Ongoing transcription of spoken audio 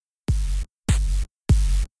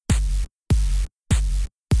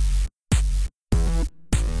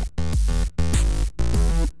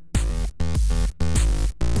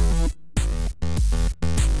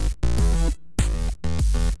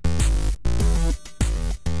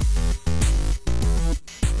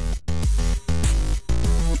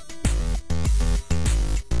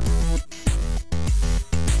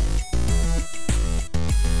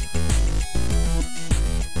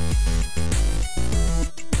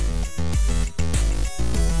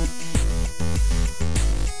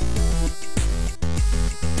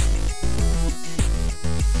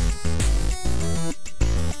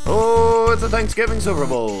it's a Thanksgiving Super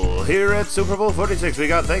Bowl. Here at Super Bowl 46, we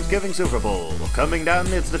got Thanksgiving Super Bowl. Coming down,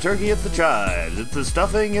 it's the turkey, it's the chives, it's the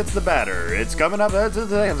stuffing, it's the batter. It's coming up, it's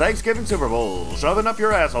the Thanksgiving Super Bowl. Shoving up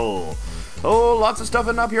your asshole. Oh, lots of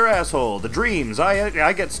stuffing up your asshole. The dreams.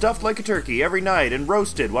 I get stuffed like a turkey every night and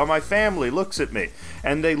roasted while my family looks at me.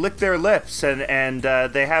 And they lick their lips and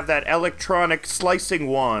they have that electronic slicing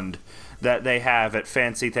wand that they have at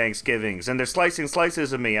fancy Thanksgivings, and they're slicing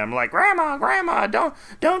slices of me. I'm like, Grandma,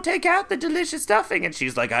 don't take out the delicious stuffing. And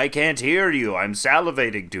she's like, I can't hear you. I'm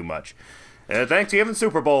salivating too much. Thanksgiving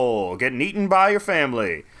Super Bowl, getting eaten by your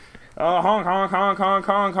family. Honk, honk, honk, honk,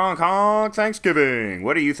 honk, honk, honk, Thanksgiving.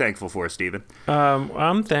 What are you thankful for, Stephen?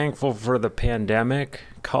 I'm thankful for the pandemic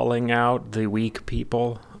calling out the weak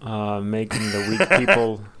people, making the weak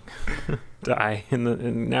people die,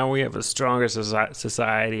 and now we have a stronger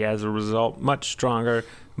society as a result, much stronger,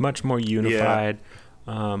 much more unified.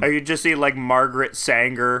 Are you just seeing like Margaret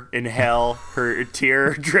Sanger in hell, her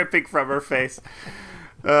tear dripping from her face?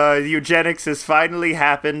 Eugenics has finally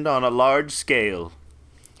happened on a large scale.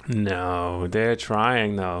 No, they're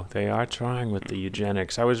trying, though. They are trying with the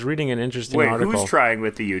eugenics. I was reading an interesting article. Who's trying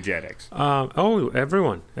with the eugenics?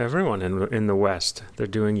 Everyone in the West. They're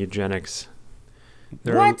doing eugenics.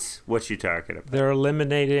 What you talking about? They're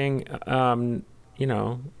eliminating, they're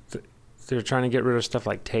trying to get rid of stuff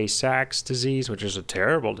like Tay-Sachs disease, which is a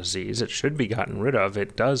terrible disease. It should be gotten rid of.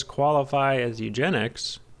 It does qualify as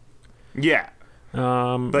eugenics. Yeah.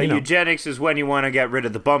 But eugenics is when you want to get rid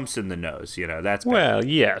of the bumps in the nose. That's bad. Well,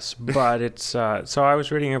 yes, but it's... so I was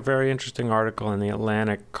reading a very interesting article in The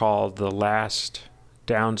Atlantic called The Last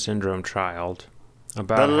Down Syndrome Child.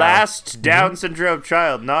 The Last Down Syndrome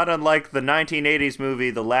Child, not unlike the 1980s movie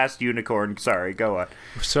The Last Unicorn. Sorry, go on.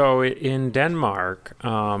 So in Denmark,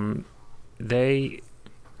 they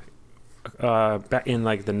back in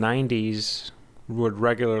like the 90s would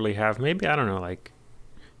regularly have maybe, I don't know, like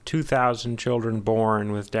 2,000 children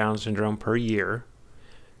born with Down syndrome per year.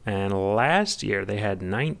 And last year they had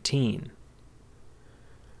 19.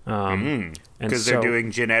 Because they're doing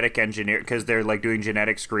genetic because they're like doing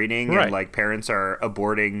genetic screening, right. And like parents are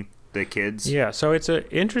aborting the kids. Yeah, so it's an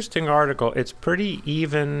interesting article. It's pretty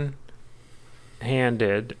even-handed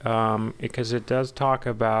because it does talk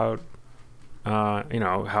about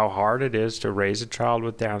how hard it is to raise a child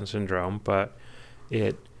with Down syndrome, but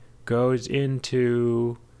it goes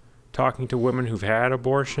into talking to women who've had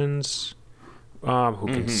abortions, who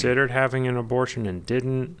considered having an abortion and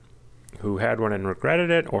didn't, who had one and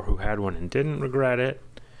regretted it, or who had one and didn't regret it.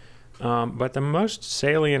 But the most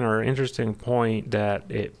salient or interesting point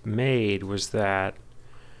that it made was that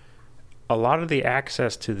a lot of the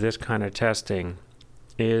access to this kind of testing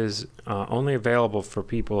is only available for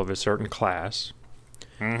people of a certain class.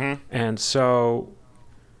 Mm-hmm. And so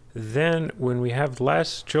then when we have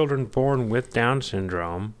less children born with Down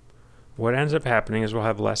syndrome, what ends up happening is we'll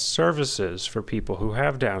have less services for people who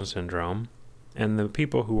have Down syndrome. And the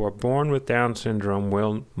people who are born with Down syndrome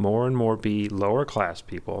will more and more be lower class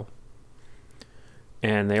people.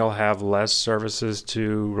 And they'll have less services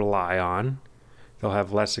to rely on. They'll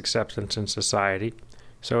have less acceptance in society.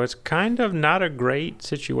 So it's kind of not a great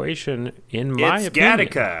situation, in my opinion.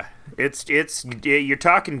 It's Gattaca. You're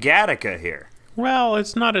talking Gattaca here. Well,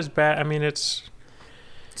 it's not as bad. I mean, it's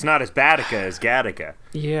not as Badica as Gattaca.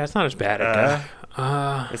 Yeah, it's not as Badica.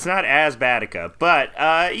 It's not as Badica, but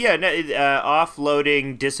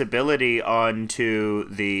offloading disability onto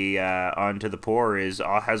the poor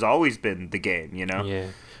has always been the game. Yeah.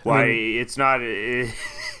 Why it's not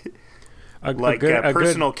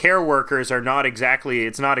personal care workers are not exactly.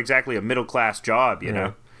 It's not exactly a middle class job. You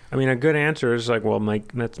know. I mean, a good answer is like, well,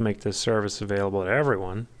 let's make this service available to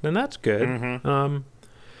everyone. Then that's good. Mm-hmm.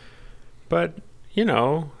 But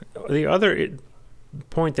the other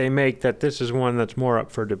point they make, that this is one that's more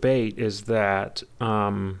up for debate, is that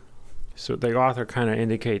so the author kind of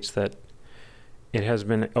indicates that it has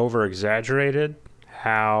been over-exaggerated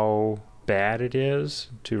how bad it is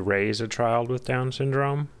to raise a child with Down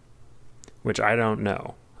syndrome, which I don't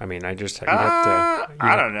know. I mean, I just I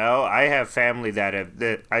don't know. I have family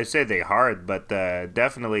that I say they hard, but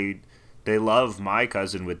definitely they love my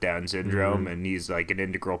cousin with Down syndrome, and he's like an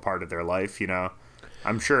integral part of their life.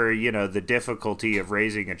 I'm sure, the difficulty of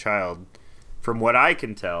raising a child, from what I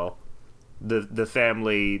can tell, the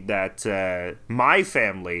family that, my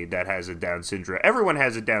family that has a Down syndrome, everyone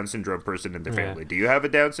has a Down syndrome person in their family. Do you have a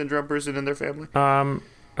Down syndrome person in their family?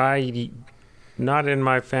 Not in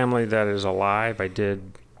my family that is alive. I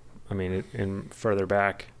did, in further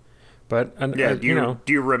back. But Yeah, you know,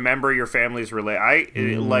 do you remember your family's I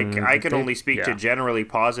can only speak to yeah. generally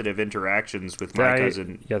positive interactions with my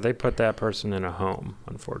cousin. Yeah, they put that person in a home,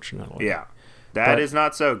 unfortunately. Yeah. That is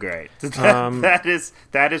not so great. That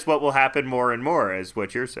is what will happen more and more, is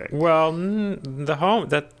what you're saying. Well,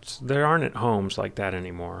 there aren't homes like that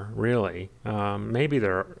anymore, really. Maybe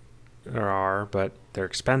there are, but they're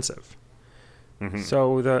expensive. Mm-hmm.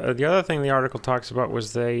 So the other thing the article talks about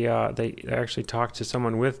was they actually talked to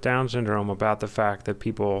someone with Down syndrome about the fact that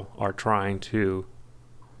people are trying to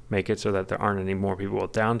make it so that there aren't any more people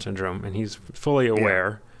with Down syndrome, and he's fully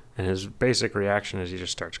aware, and his basic reaction is he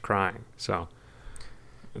just starts crying. So.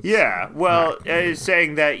 Yeah, well,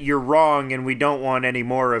 saying that you're wrong and we don't want any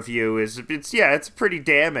more of you it's pretty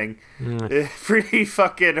damning. Pretty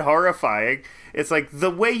fucking horrifying. It's like, the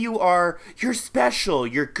way you are, you're special,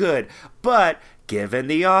 you're good, but given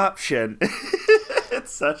the option.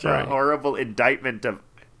 It's such a horrible indictment of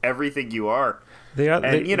everything you are. They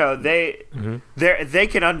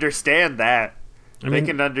can understand that. They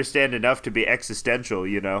can understand enough to be existential,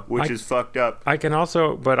 which is fucked up. I can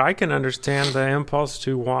understand the impulse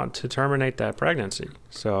to want to terminate that pregnancy.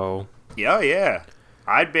 So yeah.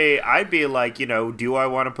 I'd be like, do I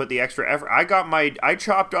want to put the extra effort? I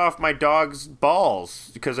chopped off my dog's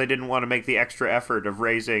balls because I didn't want to make the extra effort of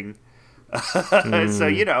raising.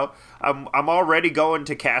 So I'm already going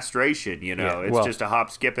to castration. It's just a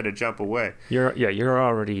hop, skip, and a jump away. You're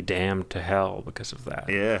already damned to hell because of that.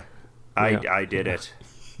 Yeah. I did it.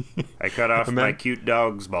 I cut off my cute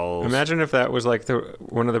dog's balls. Imagine if that was like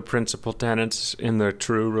one of the principal tenets in the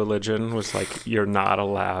true religion was like you're not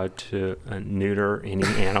allowed to neuter any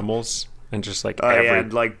animals, and just like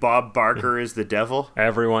and like Bob Barker is the devil.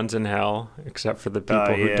 Everyone's in hell except for the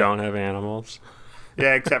people who don't have animals.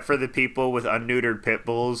 Yeah, except for the people with unneutered pit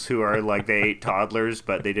bulls who are like they ate toddlers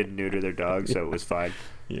but they didn't neuter their dogs, so it was fine.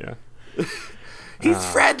 Yeah. He's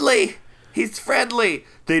friendly. He's friendly.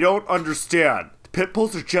 They don't understand. Pit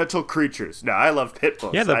bulls are gentle creatures. No, I love pit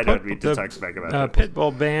bulls. Yeah, I don't mean to talk smack about that. Pit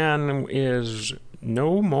bull ban is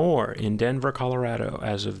no more in Denver, Colorado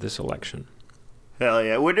as of this election. Hell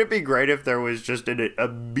yeah. Wouldn't it be great if there was just an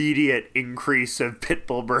immediate increase of pit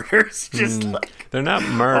bull murders? Just they're not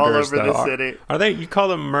murders, all over the city. Are they? You call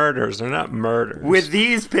them murders. They're not murders. With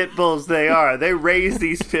these pit bulls, they are. They raise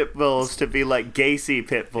these pit bulls to be like Gacy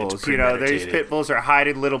pit bulls. These pit bulls are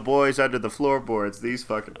hiding little boys under the floorboards. These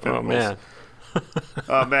fucking pit bulls. Oh, man.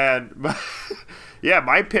 Oh, man. Yeah,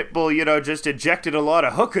 my pit bull, just injected a lot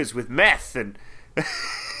of hookers with meth, and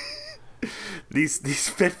these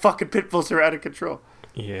fucking pit bulls are out of control.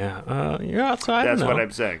 Yeah. So I don't know. That's what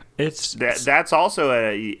I'm saying. That's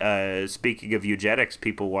also speaking of eugenics.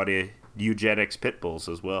 People want to eugenics pit bulls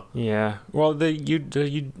as well. Yeah. Well,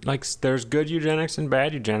 there's good eugenics and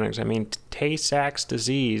bad eugenics. I mean, Tay-Sachs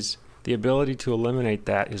disease, the ability to eliminate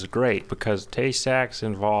that is great because Tay-Sachs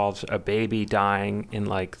involves a baby dying in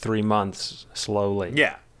like 3 months slowly.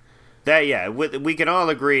 Yeah. We can all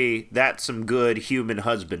agree that's some good human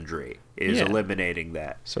husbandry is eliminating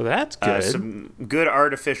that. So that's good. Some good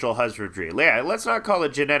artificial husbandry. Yeah, let's not call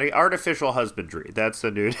it genetic, artificial husbandry. That's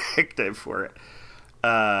the new nickname for it.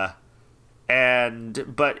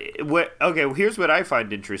 Here's what I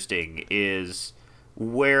find interesting is,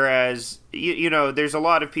 whereas there's a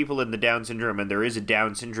lot of people in the Down syndrome, and there is a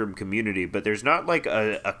Down syndrome community, but there's not like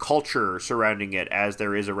a culture surrounding it as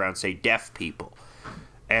there is around, say, deaf people.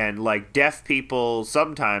 And like deaf people,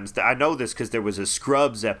 sometimes I know this because there was a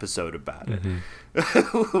Scrubs episode about it,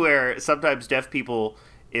 where sometimes deaf people,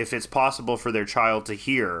 if it's possible for their child to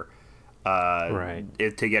hear, to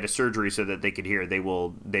get a surgery so that they can hear, they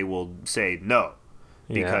will say no,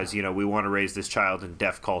 because we want to raise this child in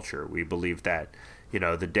deaf culture. We believe that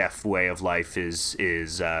the deaf way of life is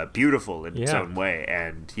beautiful in its own way,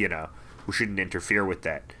 and we shouldn't interfere with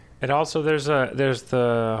that. It also there's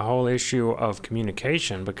the whole issue of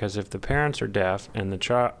communication, because if the parents are deaf and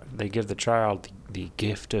they give the child the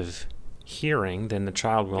gift of hearing, then the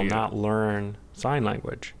child will not learn sign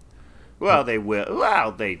language. Well, they will.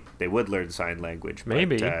 Well, they would learn sign language.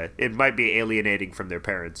 Maybe it might be alienating from their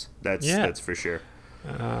parents. That's for sure.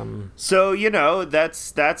 So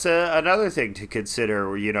that's another thing to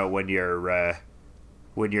consider.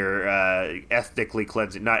 When you're ethnically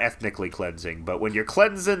cleansing, not ethnically cleansing, but when you're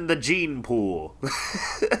cleansing the gene pool,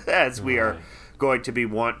 as we are going to be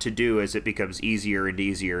want to do as it becomes easier and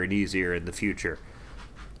easier and easier in the future.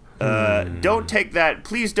 Don't take that,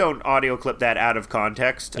 please don't audio clip that out of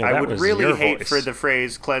context. Yeah, I would really hate voice. for the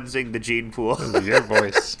phrase cleansing the gene pool your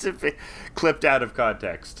voice to be clipped out of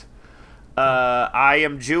context. I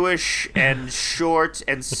am Jewish and short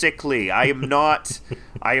and sickly. I am not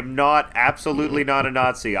absolutely not a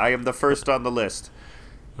Nazi. I am the first on the list.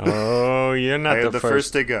 Oh, you're not I am the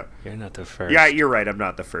first to go. You're not the first. Yeah, you're right. I'm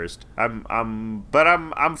not the first. I'm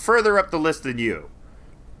further up the list than you.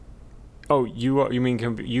 Oh, you mean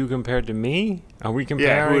you compared to me? Are we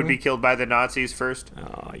comparing? Yeah, who would be killed by the Nazis first?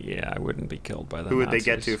 Oh, yeah, I wouldn't be killed by the Nazis. Who would they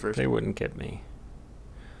get to first? They wouldn't get me.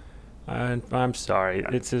 I'm sorry.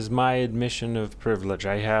 This is my admission of privilege.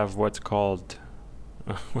 I have what's called...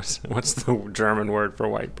 what's the German word for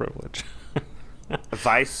white privilege?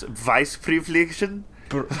 Weissprivilegion?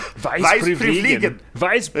 Weissprivilegion.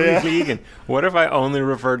 Weissprivilegion. What if I only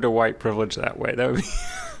referred to white privilege that way? That would be...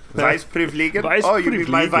 Weissprivilegion? Oh, you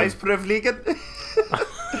mean my Weissprivilegion?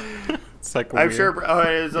 It's like I'm sure.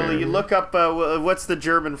 You look up what's the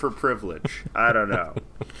German for privilege. I don't know.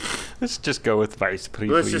 Let's just go with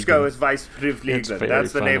Weissprivilegion. Let's just go with Weissprivilegion.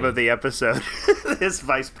 That's the name of the episode. This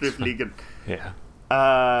Weissprivilegion. Yeah.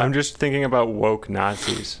 I'm just thinking about woke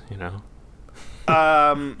Nazis.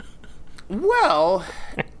 Well,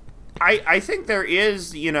 I think there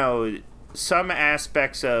is some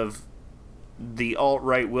aspects of the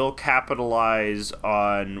alt-right will capitalize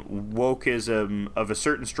on wokeism of a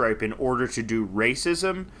certain stripe in order to do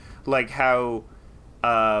racism, like how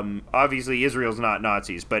obviously Israel's not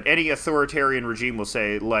Nazis, but any authoritarian regime will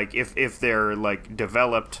say, like, if they're like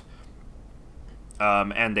developed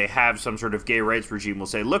and they have some sort of gay rights regime, will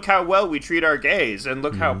say, look how well we treat our gays and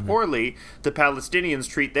look how poorly the Palestinians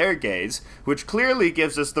treat their gays, which clearly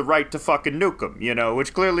gives us the right to fucking nuke them,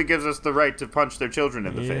 which clearly gives us the right to punch their children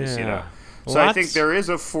in the face, So I think there is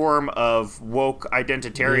a form of woke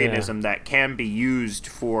identitarianism that can be used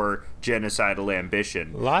for genocidal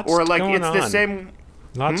ambition. Lots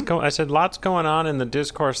going on in the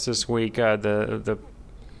discourse this week. The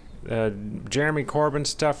Jeremy Corbyn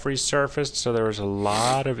stuff resurfaced, so there was a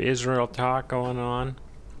lot of Israel talk going on.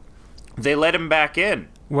 They let him back in.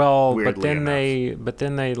 Well, but then they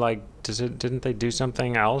didn't they do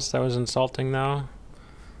something else that was insulting though?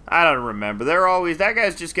 I don't remember. That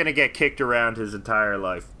guy's just gonna get kicked around his entire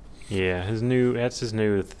life. Yeah, that's his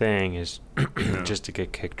new thing is just to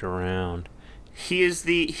get kicked around. He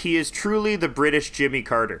is truly the British Jimmy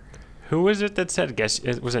Carter. Who was it that said?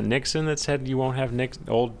 Was it Nixon that said you won't have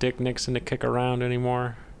old Dick Nixon to kick around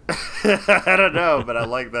anymore? I don't know, but I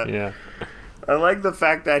like that. Yeah. I like the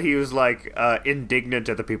fact that he was like indignant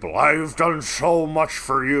at the people. I've done so much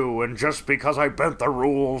for you, and just because I bent the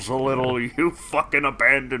rules a little, you fucking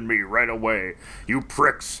abandoned me right away. You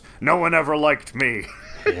pricks. No one ever liked me.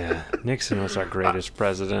 Yeah, Nixon was our greatest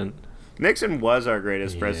president. Nixon was our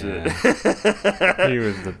greatest president. He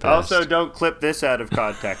was the best. Also, don't clip this out of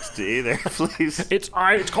context either, please. It's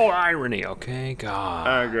called irony, okay?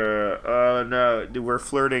 God. No, we're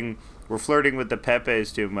flirting with the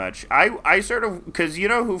Pepes too much. I sort of, because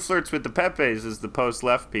who flirts with the Pepes is the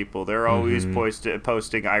post-left people. They're always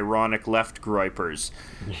posting ironic left groypers.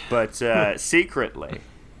 But secretly,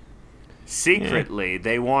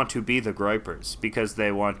 they want to be the groypers because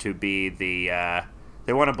they want to be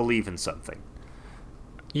they want to believe in something.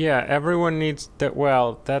 Yeah, everyone needs that.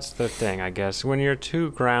 Well, that's the thing, I guess. When you're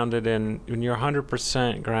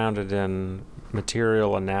 100% grounded in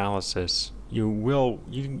material analysis,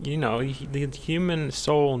 the human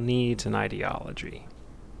soul needs an ideology.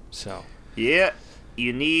 So yeah,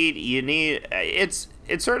 you need it's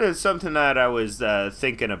sort of something that I was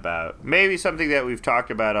thinking about. Maybe something that we've talked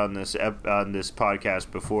about on this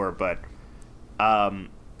podcast before, but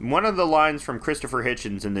one of the lines from Christopher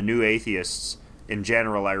Hitchens in The New Atheists in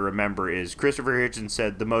general I remember is Christopher Hitchens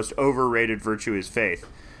said the most overrated virtue is faith,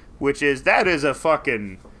 that is a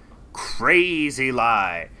fucking crazy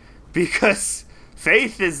lie. Because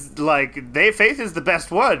faith is the best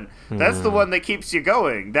one. That's the one that keeps you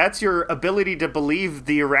going. That's your ability to believe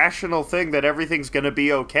the irrational thing that everything's going to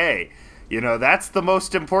be okay. That's the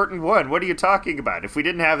most important one. What are you talking about? If we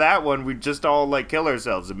didn't have that one, we'd just all kill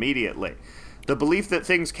ourselves immediately. The belief that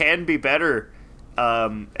things can be better,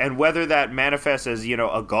 and whether that manifests as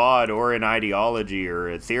a god or an ideology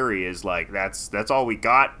or a theory is that's all we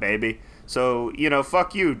got, baby. So,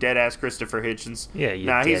 fuck you, dead-ass Christopher Hitchens.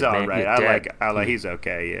 Yeah, he's all man. right. I like he's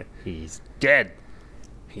okay, yeah. He's dead.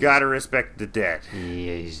 Gotta respect the dead.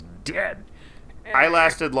 He's dead. I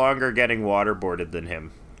lasted longer getting waterboarded than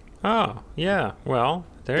him. Oh, yeah. Well,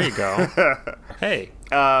 there you go. Hey.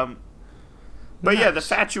 But yeah, the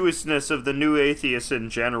fatuousness of the New Atheists in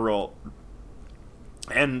general,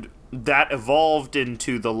 and that evolved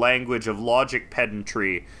into the language of logic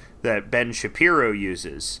pedantry that Ben Shapiro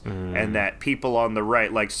uses, and that people on the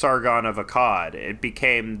right, like Sargon of Akkad, it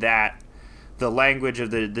became that the language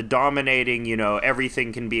of the dominating,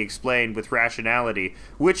 everything can be explained with rationality,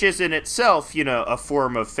 which is in itself, a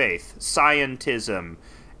form of faith, scientism,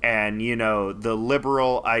 and, the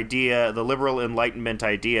liberal idea, the liberal Enlightenment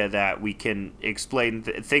idea that we can explain,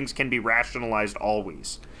 things can be rationalized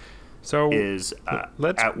always. So is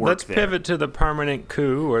let's pivot to the permanent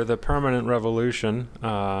coup or the permanent revolution.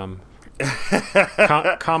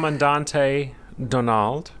 Commandante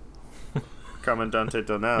Donald. Commandante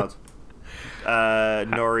Donald.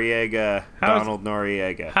 Noriega. Donald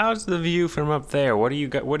Noriega. How's the view from up there? What do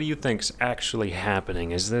you think's actually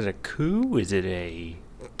happening? Is it a coup? Is it a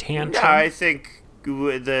tantrum? Yeah, I think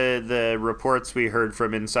the reports we heard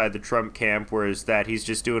from inside the Trump camp was that he's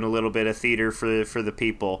just doing a little bit of theater for the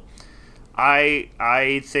people.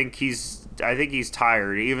 I think he's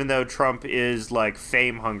tired, even though Trump is like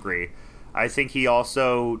fame hungry. I think he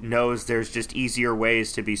also knows there's just easier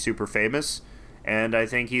ways to be super famous, and I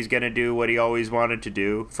think he's going to do what he always wanted to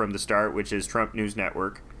do from the start, which is Trump News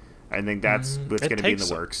Network. I think that's what's going to be in the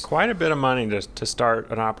works. Quite a bit of money to start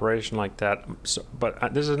an operation like that. So,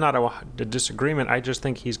 but this is not a disagreement. I just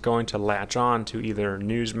think he's going to latch on to either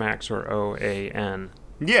Newsmax or OAN.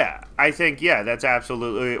 Yeah, I think, that's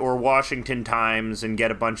absolutely, or Washington Times, and get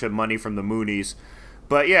a bunch of money from the Moonies.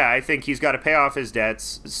 But yeah, I think he's got to pay off his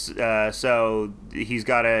debts, so he's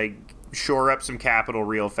got to shore up some capital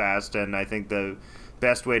real fast, and I think the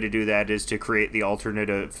best way to do that is to create the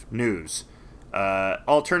alternative news.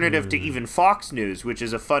 Alternative to even Fox News, which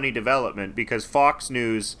is a funny development, because Fox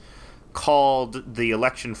News called the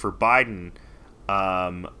election for Biden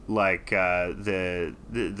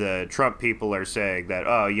the Trump people are saying that,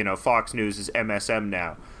 Fox News is MSM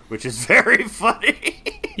now, which is very funny.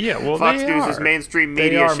 Yeah, well, Fox News is mainstream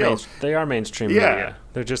media shills. They are mainstream media.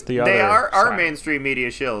 They're just the other They are side. mainstream media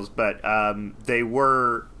shills, but they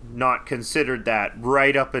were not considered that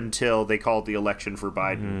right up until they called the election for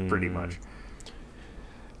Biden, pretty much.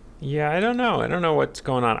 Yeah, I don't know. I don't know what's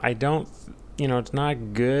going on. It's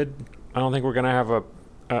not good. I don't think we're going to have a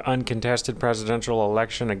uncontested presidential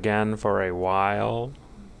election again for a while.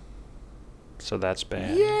 So that's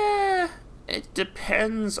bad. Yeah, it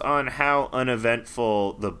depends on how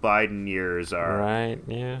uneventful the Biden years are. Right,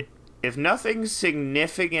 yeah. If nothing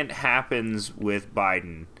significant happens with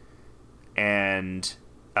Biden and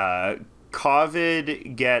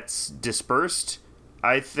COVID gets dispersed,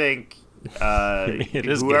 I think it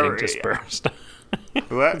is getting dispersed.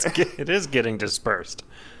 What? It is getting dispersed.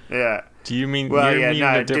 Yeah. Do you mean? Well, you mean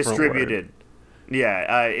a different distributed. Word.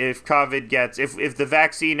 Yeah. If COVID gets, if the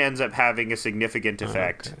vaccine ends up having a significant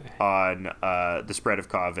effect on the spread of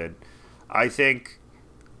COVID, I think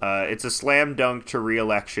it's a slam dunk to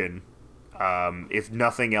re-election. If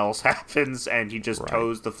nothing else happens and he just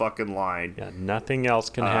toes the fucking line. Yeah, nothing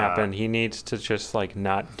else can happen. He needs to just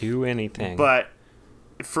not do anything. But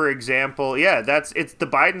for example, it's the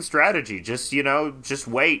Biden strategy. Just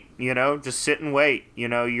wait, just sit and wait.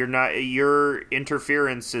 Your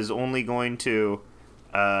interference is only going to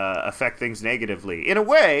affect things negatively. In a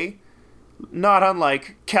way, not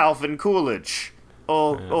unlike Calvin Coolidge.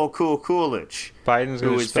 Cool Coolidge.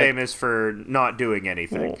 Who is famous for not doing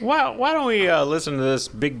anything. Well, why don't we listen to this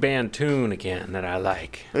big band tune again that I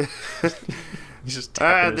like?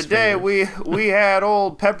 The day we had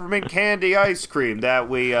old peppermint candy ice cream that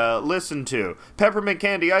we listened to. Peppermint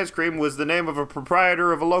candy ice cream was the name of a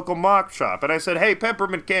proprietor of a local mock shop, and I said, "Hey,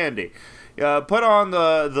 peppermint candy, put on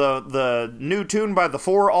the new tune by the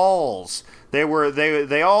Four Alls." They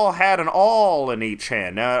all had an awl in each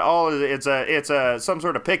hand. Now it's a some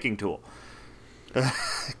sort of picking tool.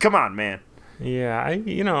 Come on, man. Yeah,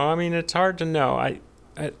 it's hard to know.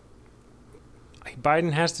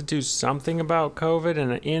 Biden has to do something about COVID,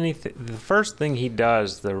 and the first thing he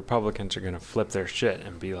does, the Republicans are going to flip their shit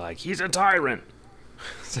and be like, he's a tyrant.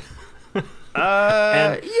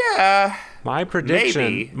 Yeah. My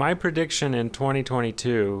prediction in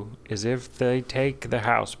 2022 is if they take the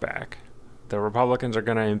House back, the Republicans are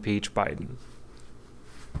going to impeach Biden.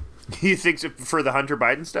 You think so, for the Hunter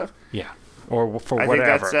Biden stuff? Yeah. Or for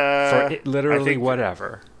whatever.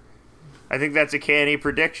 Whatever. I think that's a canny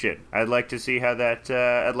prediction. I'd like to see how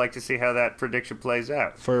that prediction plays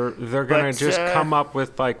out. They're gonna just come up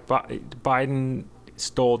with Biden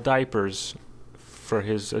stole diapers for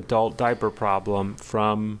his adult diaper problem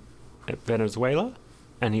from Venezuela,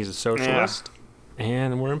 and he's a socialist,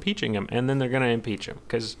 and we're impeaching him, and then they're gonna impeach him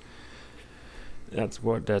because that's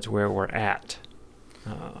where we're at.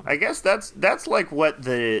 I guess that's like what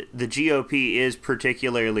the GOP is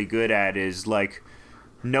particularly good at is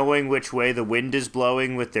knowing which way the wind is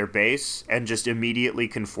blowing with their base and just immediately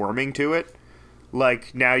conforming to it.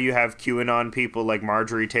 Now you have QAnon people like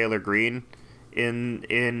Marjorie Taylor Greene,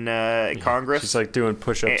 in Congress. She's like doing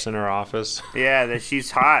push-ups in her office. Yeah, that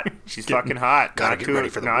she's hot. She's fucking hot. Gotta get ready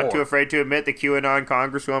for the war. Not too afraid to admit the QAnon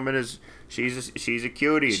congresswoman is she's a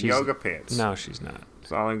cutie in yoga pants. No, she's not.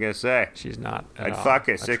 That's all I'm gonna say. She's not. I'd fuck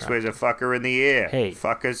her 6 ways. I'd fuck her in the ear. Hey. I'd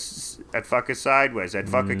fuck her sideways. I'd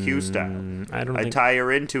fuck her Q style. I'd tie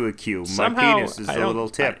her into a Q. Somehow, My penis is the little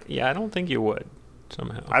tip. I don't think you would.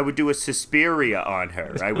 Somehow. I would do a Suspiria on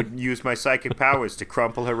her. I would use my psychic powers to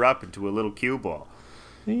crumple her up into a little cue ball.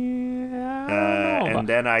 Yeah. I don't know. And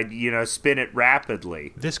then I'd, spin it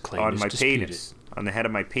rapidly This claim on is my disputed. penis, on the head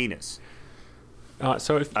of my penis.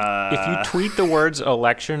 So if you tweet the words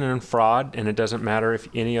election and fraud, and it doesn't matter if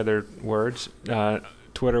any other words,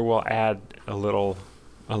 Twitter will add a little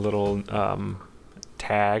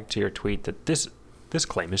tag to your tweet that this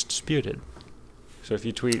claim is disputed. So if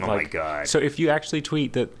you tweet my God. So if you actually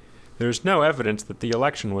tweet that there's no evidence that the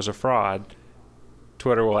election was a fraud,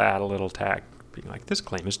 Twitter will add a little tag being like, this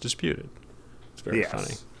claim is disputed. It's very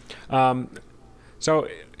funny. So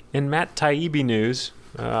in Matt Taibbi news,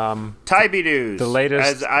 Taibbi news. the latest,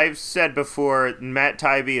 as I've said before, Matt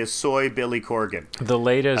Taibbi is soy Billy Corgan. the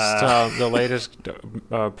latest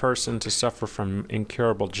person to suffer from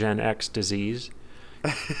incurable Gen X disease.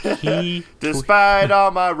 Despite all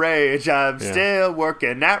my rage, I'm still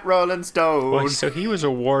working at Rolling Stone. Well, so he was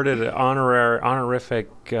awarded an honorific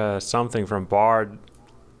something from Bard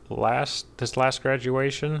this last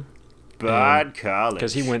graduation. Bard College.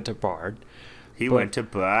 Because he went to Bard. He went to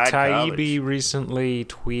Bard Taibbi College. recently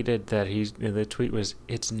tweeted that the tweet was,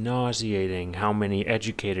 "It's nauseating how many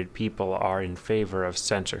educated people are in favor of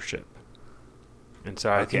censorship." And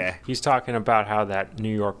so I think he's talking about how that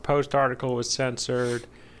New York Post article was censored,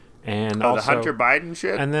 and also the Hunter Biden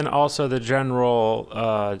shit. and then also the general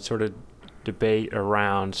sort of debate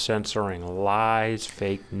around censoring lies,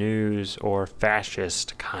 fake news, or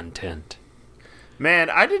fascist content.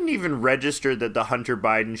 Man, I didn't even register that the Hunter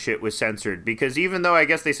Biden shit was censored, because even though I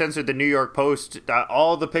guess they censored the New York Post,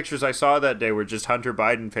 all the pictures I saw that day were just Hunter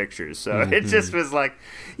Biden pictures. So it just was like,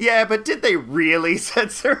 yeah, but did they really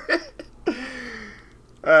censor it?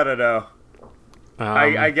 I don't know.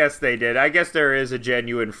 I guess they did. I guess there is a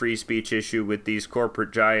genuine free speech issue with these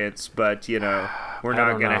corporate giants, but, we're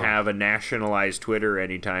not going to have a nationalized Twitter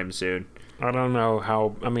anytime soon. I don't know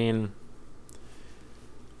how,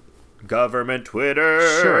 Government Twitter.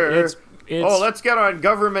 Sure, it's let's get on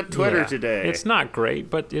government Twitter today. It's not great,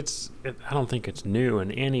 but I don't think it's new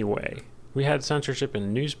in any way. We had censorship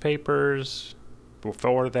in newspapers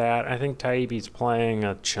before that. I think Taibbi's playing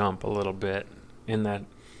a chump a little bit in that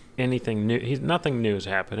anything new. Nothing new is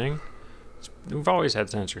happening. We've always had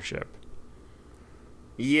censorship.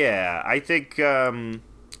 Yeah, I think another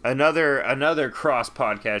cross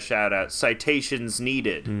podcast shout out, Citations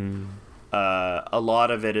Needed. A lot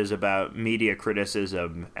of it is about media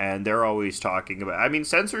criticism, and they're always talking about,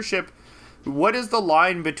 censorship. What is the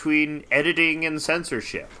line between editing and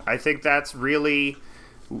censorship? I think that's really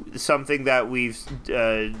something that we've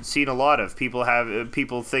seen a lot of.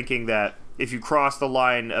 People thinking that if you cross the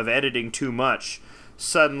line of editing too much,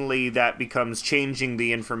 suddenly that becomes changing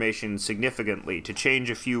the information significantly, to change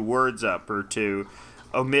a few words up or to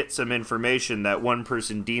omit some information that one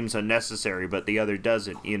person deems unnecessary but the other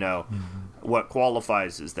doesn't. What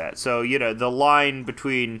qualifies as that? So the line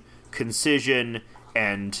between concision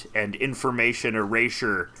and information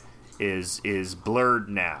erasure is blurred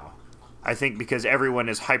now. I think because everyone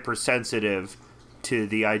is hypersensitive to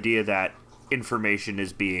the idea that information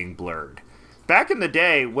is being blurred. Back in the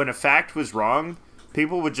day, when a fact was wrong,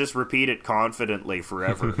 people would just repeat it confidently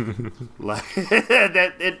forever.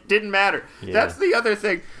 That it didn't matter. Yeah. That's the other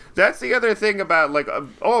thing. That's the other thing about,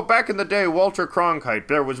 back in the day, Walter Cronkite,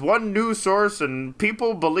 there was one news source and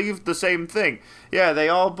people believed the same thing. Yeah, they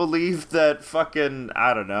all believed that fucking,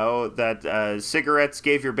 I don't know, that cigarettes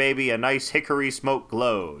gave your baby a nice hickory smoke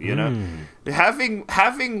glow,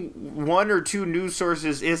 Having one or two news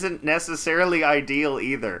sources isn't necessarily ideal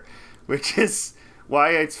either, which is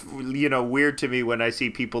why it's, weird to me when I see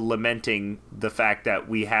people lamenting the fact that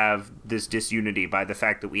we have this disunity by the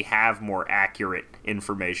fact that we have more accurate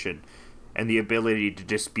information and the ability to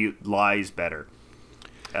dispute lies better.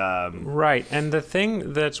 Right, and the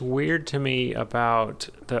thing that's weird to me about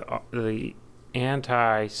the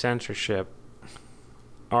anti-censorship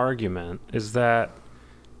argument is that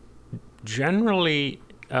generally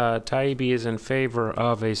Taibbi is in favor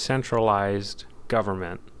of a centralized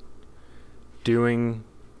government doing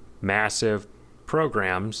massive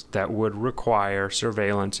programs that would require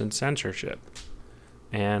surveillance and censorship.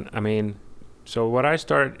 And so what I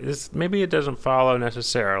started is, maybe it doesn't follow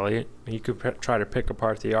necessarily. You could try to pick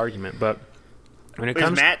apart the argument, but When it Is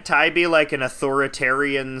comes, Matt Taibbi like an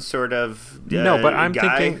authoritarian sort of no, but I'm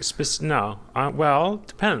guy? thinking no. Well,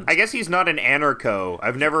 depends. I guess he's not an anarcho.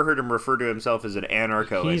 I've never heard him refer to himself as an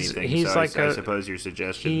anarcho anything. He's so like I suppose your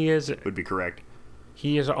suggestion would be correct.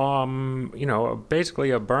 He is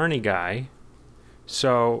basically a Bernie guy.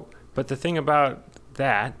 So, but the thing about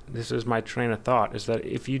that, this is my train of thought, is that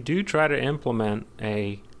if you do try to implement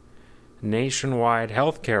a nationwide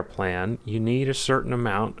healthcare plan, you need a certain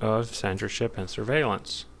amount of censorship and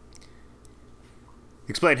surveillance.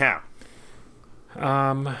 Explain how.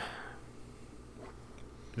 I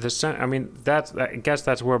guess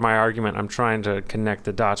that's where my argument. I'm trying to connect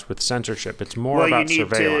the dots with censorship. It's more about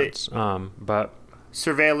surveillance. But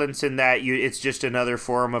surveillance in that it's just another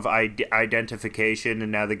form of identification,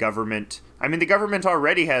 and now the government. I mean, the government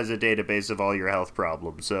already has a database of all your health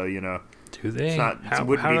problems, so do they? It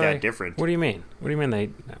wouldn't be that different. What do you mean? What do you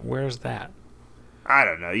mean where's that? I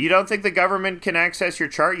don't know. You don't think the government can access your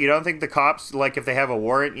chart? You don't think the cops, like if they have a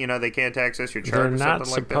warrant, they can't access your chart? They're or something not like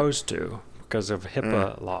that? supposed to because of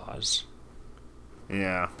HIPAA laws.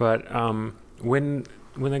 Yeah. But when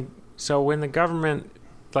the government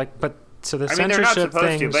so the censorship they're not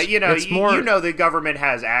supposed to, but the government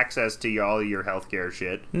has access to all your healthcare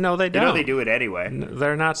shit. No, they don't. They do it anyway.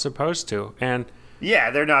 They're not supposed to, and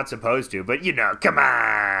yeah, they're not supposed to, but come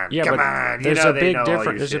on, yeah, come but on. There's a big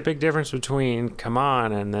difference. There's a big difference between come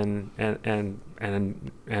on and then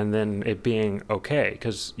it being okay,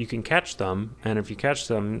 because you can catch them, and if you catch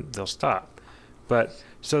them, they'll stop. But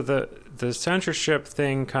so the censorship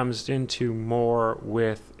thing comes into more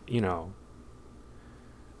with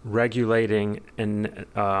regulating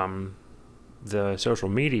the social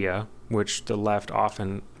media, which the left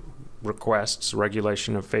often requests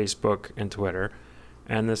regulation of Facebook and Twitter,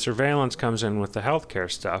 and the surveillance comes in with the healthcare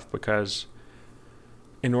stuff, because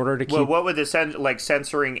in order to keep... Well, what would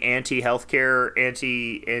censoring anti-healthcare,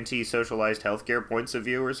 anti-socialized healthcare points of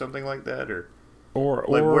view or something like that, or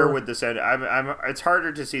where would the it's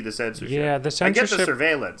harder to see the censorship. Yeah, the censorship. I get the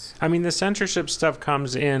surveillance. I mean, the censorship stuff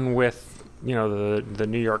comes in with the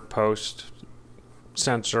New York Post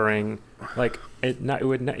censoring,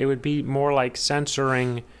 it would be more like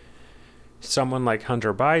censoring someone like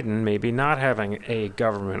Hunter Biden maybe not having a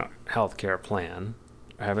government healthcare plan,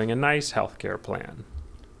 having a nice healthcare plan,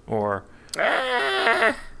 or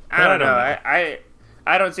I don't know.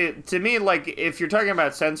 I don't see it. To me, if you're talking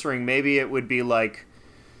about censoring, maybe it would be like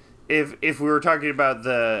if we were talking about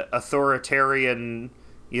the authoritarian,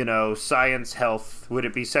 science health, would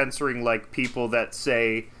it be censoring people that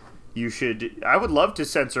say you should... I would love to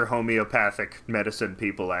censor homeopathic medicine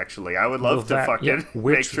people, actually. I would love to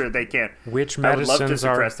make sure they can't. Which medicines I would love to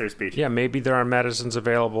suppress their speech. Yeah, maybe there are medicines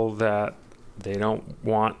available that they don't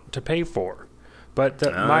want to pay for. But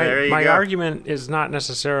my argument is not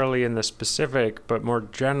necessarily in the specific, but more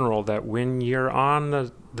general, that when you're on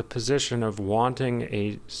the position of wanting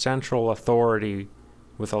a central authority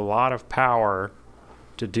with a lot of power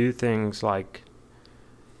to do things like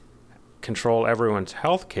control everyone's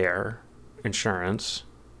health care insurance,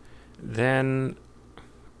 then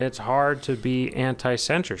it's hard to be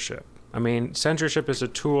anti-censorship. I mean, censorship is a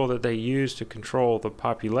tool that they use to control the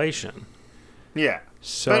population. Yeah.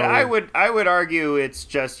 So, but I would argue it's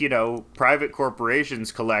just, private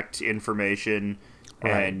corporations collect information,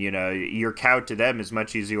 right, and, you're cowed to them as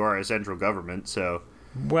much as you are a central government, so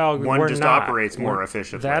well, one just operates more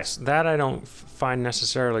efficiently. That I don't find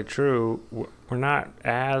necessarily true. We're not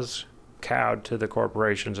as cowed to the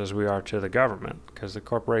corporations as we are to the government, because the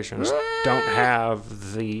corporations don't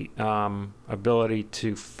have the ability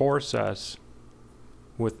to force us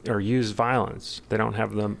or use violence. They don't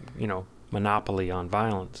have the monopoly on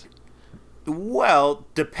violence. Well,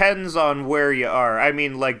 depends on where you are. I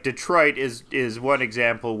mean, Detroit is one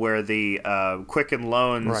example where the Quicken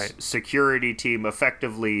Loans security team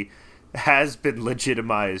effectively has been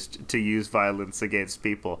legitimized to use violence against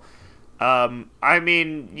people. I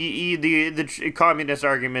mean, the communist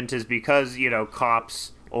argument is because,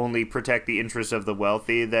 cops only protect the interests of the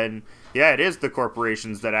wealthy, then, yeah, it is the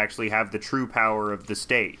corporations that actually have the true power of the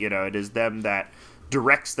state. It is them that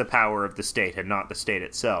directs the power of the state and not the state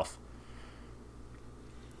itself.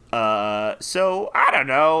 So, I don't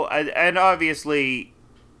know. And obviously,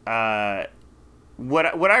 what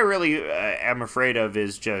I really am afraid of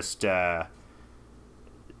is just...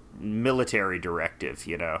 military directive,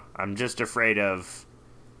 I'm just afraid of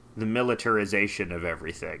the militarization of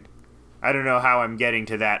everything. I don't know how I'm getting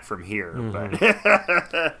to that from here, but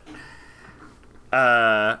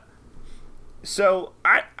so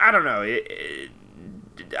I don't know.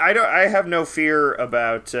 I have no fear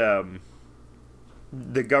about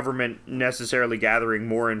the government necessarily gathering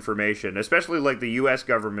more information, especially like the U.S.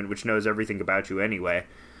 government, which knows everything about you anyway,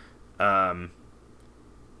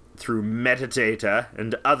 through metadata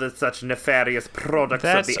and other such nefarious products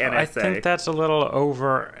of the NSA. I think that's a little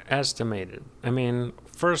overestimated. I mean,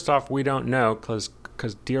 first off, we don't know because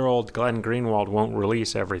dear old Glenn Greenwald won't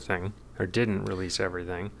release everything, or didn't release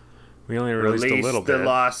everything. We only released a little bit. The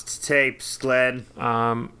lost tapes, Glenn.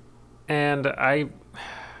 And I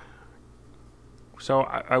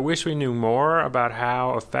wish we knew more about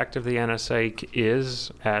how effective the NSA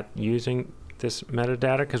is at using this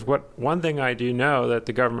metadata, because one thing I do know that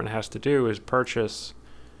the government has to do is purchase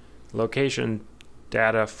location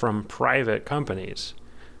data from private companies.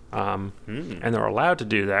 And they're allowed to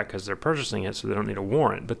do that because they're purchasing it, so they don't need a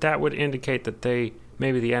warrant. But that would indicate that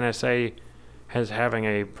maybe the NSA is having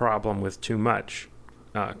a problem with too much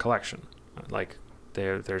collection. Like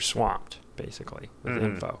they're swamped, basically, with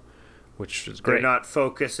info, which is great. They're not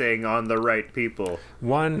focusing on the right people.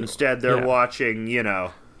 Instead, they're watching,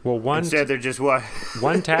 instead they're just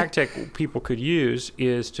one tactic people could use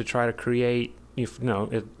is to try to create,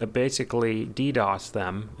 basically DDoS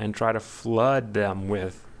them and try to flood them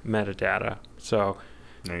with metadata. So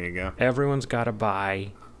there you go. Everyone's got to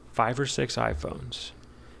buy 5 or 6 iPhones,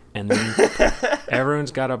 and then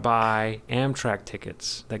everyone's got to buy Amtrak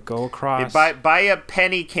tickets that go across. Buy a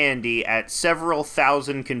penny candy at several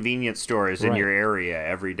thousand convenience stores in your area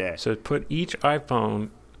every day. So put each iPhone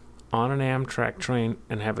on an Amtrak train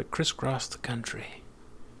and have it crisscross the country.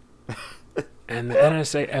 And the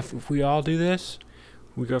NSA, if we all do this,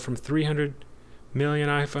 we go from 300 million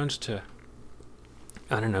iPhones to,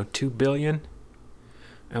 2 billion,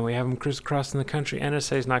 and we have them crisscrossing the country.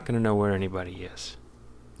 NSA's not going to know where anybody is.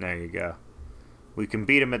 There you go. We can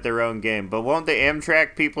beat them at their own game. But won't the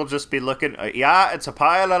Amtrak people just be looking, it's a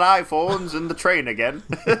pile of iPhones in the train again?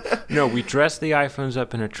 No, we dress the iPhones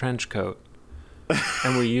up in a trench coat.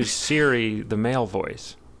 And we use Siri, the male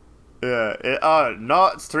voice. Yeah. No,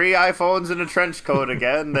 it's 3 iPhones in a trench coat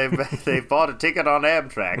again. They've bought a ticket on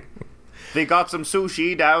Amtrak. They got some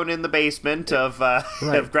sushi down in the basement of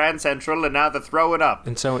Grand Central, and now they're throwing up.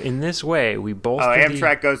 And so in this way, we bolster.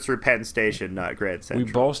 Amtrak goes through Penn Station, not Grand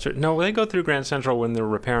Central. No, they go through Grand Central when they're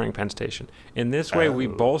repairing Penn Station. In this way, we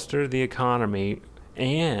bolster the economy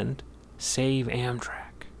and save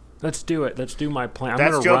Amtrak. Let's do it. Let's do my plan.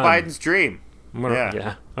 That's Joe Biden's dream. I'm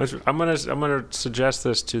gonna suggest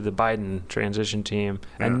this to the Biden transition team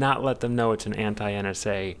and not let them know it's an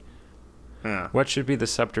anti-NSA. Yeah. What should be the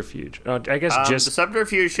subterfuge? I guess the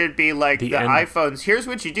subterfuge should be like the iPhones. Here's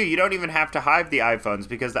what you do. You don't even have to hide the iPhones,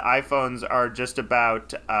 because the iPhones are just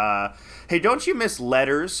about, hey, don't you miss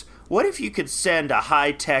letters? What if you could send a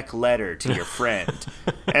high-tech letter to your friend?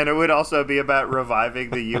 And it would also be about reviving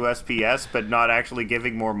the USPS, but not actually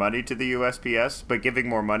giving more money to the USPS, but giving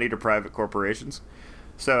more money to private corporations.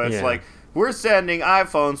 So it's like, we're sending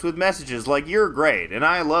iPhones with messages like, you're great, and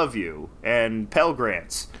I love you, and Pell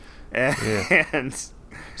Grants. And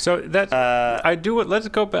so that let's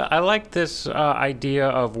go back. I like this idea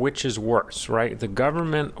of which is worse, right? The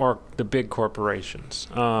government or the big corporations.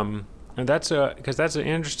 And because that's an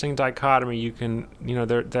interesting dichotomy. You can,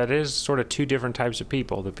 that is sort of 2 different types of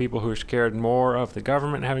people: the people who are scared more of the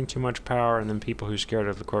government having too much power, and then people who are scared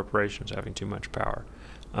of the corporations having too much power.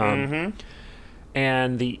 And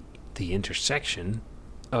the intersection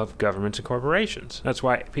of governments and corporations. That's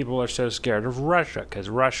why people are so scared of Russia, because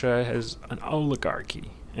Russia has an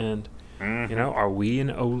oligarchy. And, are we an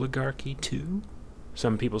oligarchy too?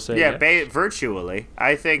 Some people say yes. Virtually.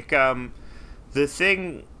 I think the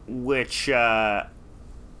thing which...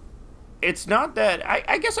 it's not that...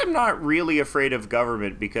 I guess I'm not really afraid of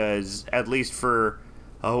government, because at least for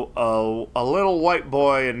a little white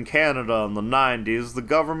boy in Canada in the 90s, the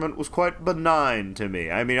government was quite benign to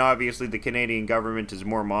me. I mean, obviously the Canadian government is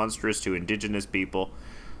more monstrous to Indigenous people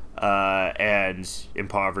and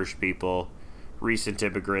impoverished people, recent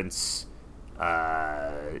immigrants,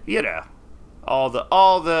 all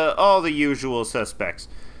the usual suspects.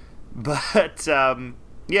 But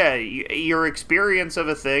your experience of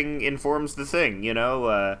a thing informs the thing,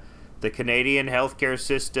 The Canadian healthcare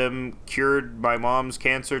system cured my mom's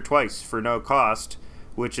cancer twice for no cost,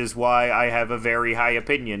 which is why I have a very high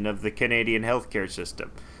opinion of the Canadian healthcare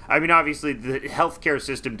system. I mean, obviously, the healthcare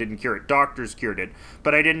system didn't cure it. Doctors cured it.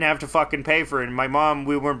 But I didn't have to fucking pay for it. And my mom,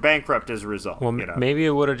 we weren't bankrupt as a result. Well, maybe it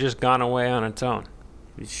would have just gone away on its own.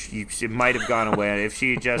 It might have gone away if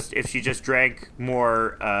she just drank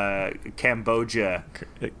more Cambodia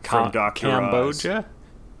from Dr. Cambodia? Oz.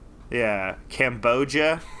 Yeah,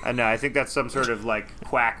 Cambodia. No, I think that's some sort of like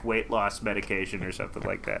quack weight loss medication or something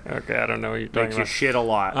like that. Okay, I don't know what you're talking Makes you about. shit a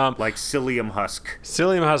lot, like psyllium husk.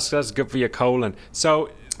 Psyllium husk, that's good for your colon. So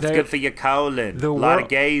It's good for your colon. A lot of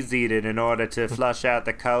gays eat it in order to flush out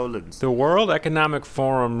the colons. The World Economic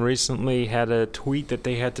Forum recently had a tweet that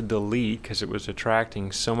they had to delete because it was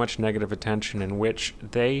attracting so much negative attention, in which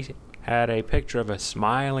they had a picture of a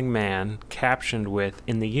smiling man captioned with,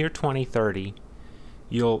 "In the year 2030,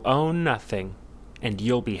 you'll own nothing and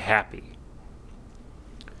you'll be happy."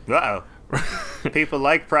 Uh-oh. People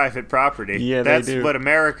like private property. Yeah, that's they do. what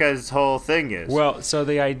America's whole thing is. Well, so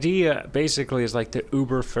the idea basically is like the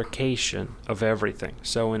Uberification of everything.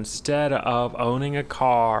 So instead of owning a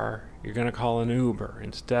car, you're going to call an Uber.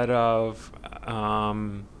 Instead of,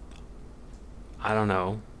 I don't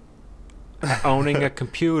know, owning a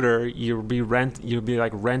computer, you'll be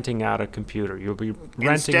like renting out a computer. You'll be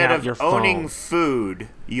renting out your phone. Instead of owning food,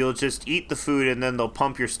 you'll just eat the food and then they'll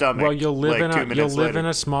pump your stomach. Well, you'll live like in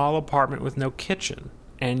a small apartment with no kitchen,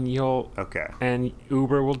 and Okay. and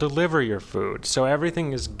Uber will deliver your food. So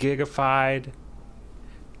everything is gigified.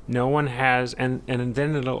 No one has, and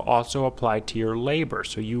then it'll also apply to your labor.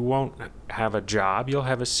 So you won't have a job. You'll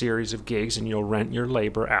have a series of gigs, and you'll rent your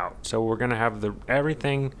labor out. So we're gonna have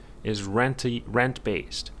everything is rent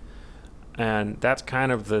based, and that's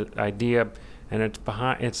kind of the idea. And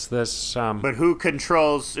it's this. But who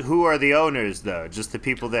are the owners, though? Just the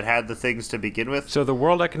people that had the things to begin with? So the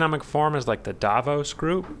World Economic Forum is like the Davos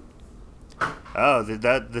group. Oh,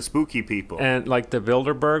 the spooky people. And like the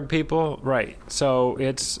Bilderberg people, right. So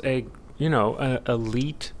it's a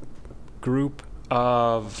elite group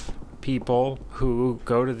of people who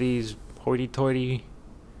go to these hoity-toity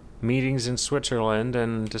meetings in Switzerland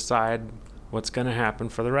and decide what's going to happen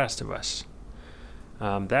for the rest of us.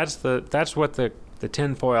 That's what the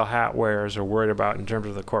tinfoil hat wearers are worried about in terms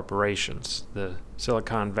of the corporations, the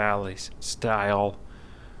Silicon Valley style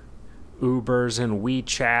Ubers and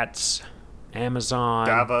WeChats, Amazon,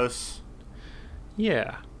 Davos.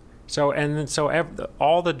 Yeah. So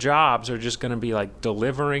all the jobs are just going to be like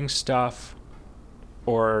delivering stuff,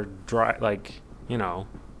 or I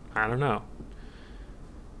don't know.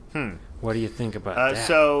 What do you think about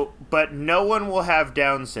that? But no one will have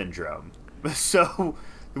Down syndrome. So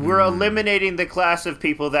we're eliminating the class of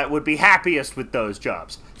people that would be happiest with those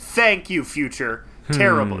jobs. Thank you, future.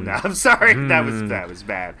 Terrible. No, I'm sorry. That was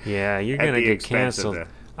bad. Yeah, you're going to get canceled.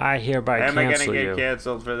 I hereby cancel you. Am I going to get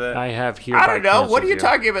canceled for that? I have hereby I don't know. What are you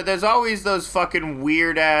canceled talking about? There's always those fucking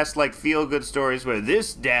weird-ass, like, feel-good stories where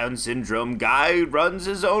this Down syndrome guy runs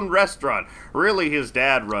his own restaurant. Really, his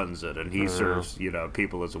dad runs it, and he serves,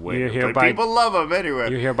 people as a waiter. But people love him anyway.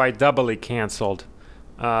 You're hereby doubly canceled.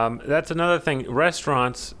 That's another thing.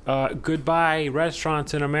 Restaurants. Goodbye,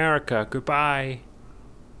 restaurants in America. Goodbye.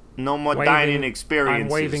 No more dining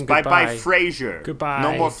experiences. I'm waving Bye goodbye. bye Frasier. Goodbye.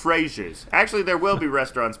 No more Frasiers. Actually, there will be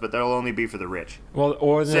restaurants, but they'll only be for the rich. Well,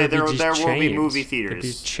 or there will be chains. movie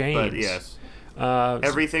theaters. Chains. But yes.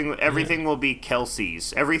 Everything will be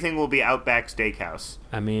Kelsey's. Everything will be Outback Steakhouse.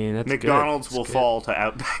 I mean, that's McDonald's will fall to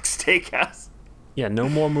Outback Steakhouse. Yeah, no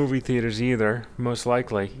more movie theaters either, most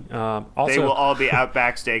likely. Also, they will all be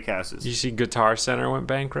Outback Steakhouses. You see Guitar Center went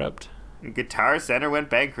bankrupt? Guitar Center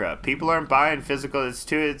went bankrupt. People aren't buying physical.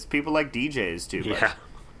 It's people like DJs too much. Yeah.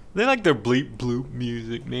 They like their bleep bloop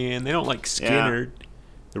music, man. They don't like Skinner. Yeah.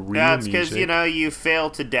 The real it's because, you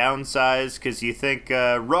fail to downsize because you think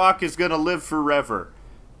rock is going to live forever.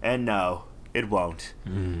 And no, it won't.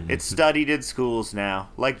 It's studied in schools now,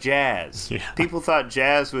 like jazz. Yeah. People thought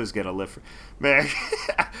jazz was going to live forever. Man,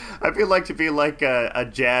 I feel like to be like a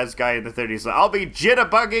jazz guy in the 30s. I'll be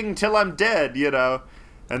jitterbugging till I'm dead,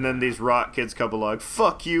 And then these rock kids come along.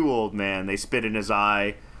 Fuck you, old man. They spit in his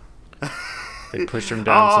eye. They push him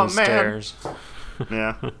down some stairs.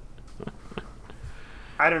 Yeah.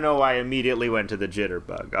 I don't know why I immediately went to the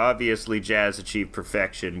jitterbug. Obviously, jazz achieved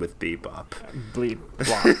perfection with bebop. Bleep,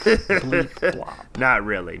 blop. Bleep, blop. Not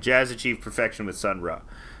really. Jazz achieved perfection with Sun Ra.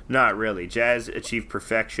 Not really. Jazz achieved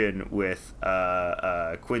perfection with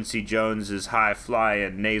Quincy Jones's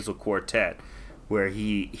high-flying nasal quartet, where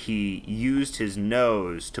he used his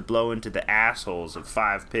nose to blow into the assholes of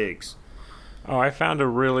 5 pigs. Oh, I found a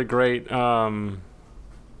really great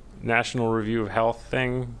National Review of Health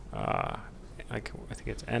thing. I think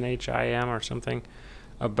it's NHIM or something,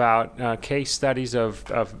 about case studies of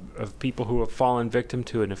people who have fallen victim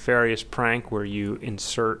to a nefarious prank where you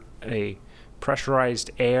insert a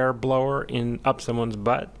pressurized air blower up someone's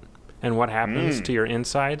butt, and what happens to your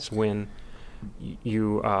insides when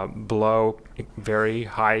you blow very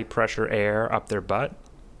high pressure air up their butt.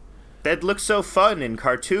 that looks so fun in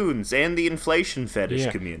cartoons and the inflation fetish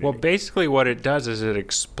community. Well, basically what it does is it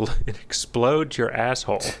explodes your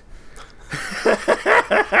asshole.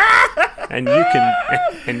 and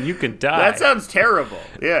you can die. That sounds terrible.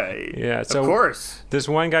 Yeah. Yeah. So of course. This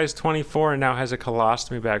one guy's 24 and now has a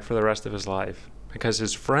colostomy bag for the rest of his life because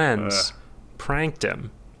his friends pranked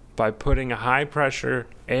him by putting a high pressure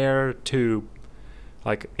air tube,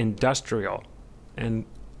 like industrial, and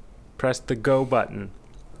pressed the go button,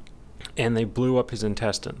 and they blew up his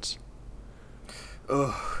intestines.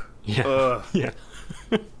 Ugh. Yeah. Ugh. Yeah.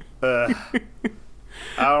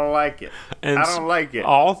 I don't like it. And I don't like it.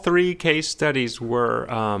 All 3 case studies were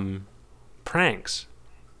pranks.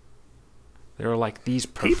 They were like these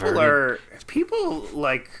perverted... People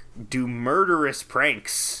like do murderous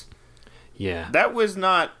pranks. Yeah. That was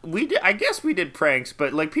not... I guess we did pranks,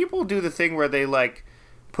 but like people do the thing where they like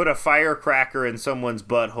put a firecracker in someone's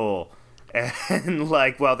butthole and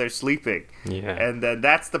like while they're sleeping. Yeah. And then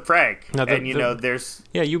that's the prank. Now, there's...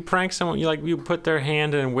 Yeah, you prank someone, you put their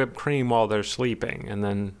hand in whipped cream while they're sleeping, and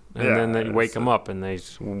then they wake them up and they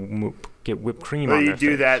get whipped cream on their face.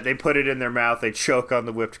 You do that, they put it in their mouth, they choke on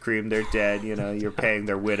the whipped cream, they're dead, you're paying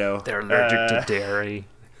their widow. They're allergic to dairy.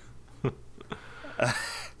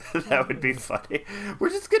 That would be funny. We're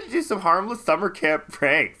just going to do some harmless summer camp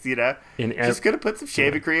pranks, Just going to put some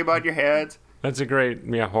shaving cream on your hands. That's a great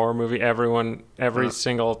horror movie. Every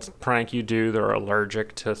single prank you do, they're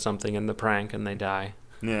allergic to something in the prank and they die.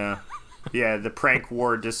 Yeah. Yeah, the prank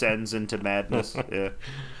war descends into madness. Yeah.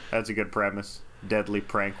 That's a good premise. Deadly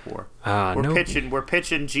prank war. We're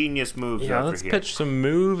pitching genius moves over here. Let's pitch some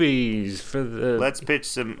movies for the... Let's pitch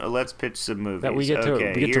some movies. That we get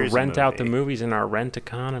to rent out the movies in our rent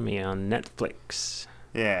economy on Netflix.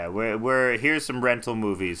 Yeah, here's some rental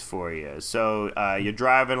movies for you. So you're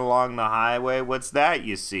driving along the highway. What's that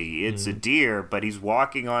you see? It's a deer, but he's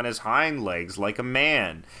walking on his hind legs like a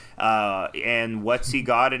man. And what's he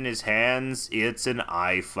got in his hands? It's an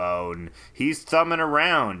iPhone. He's thumbing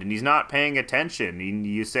around and he's not paying attention.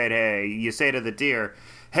 You say to the deer,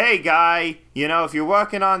 "Hey guy, if you're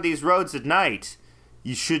walking on these roads at night,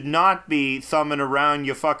 you should not be thumbing around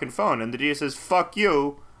your fucking phone." And the deer says, "Fuck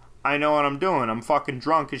you. I know what I'm doing. I'm fucking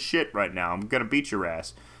drunk as shit right now. I'm gonna beat your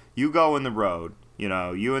ass. You go in the road.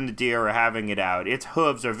 You and the deer are having it out. Its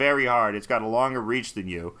hooves are very hard. It's got a longer reach than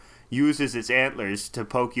you. Uses its antlers to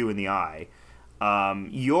poke you in the eye.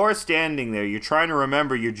 You're standing there. You're trying to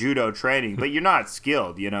remember your judo training, but you're not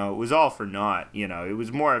skilled. It was all for naught. It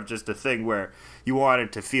was more of just a thing where you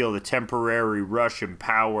wanted to feel the temporary rush and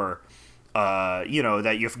power, that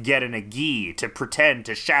you get in a gi to pretend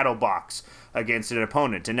to shadow box against an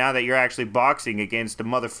opponent. And now that you're actually boxing against a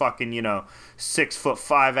motherfucking,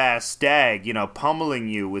 6'5" ass stag, pummeling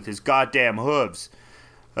you with his goddamn hooves,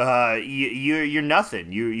 you're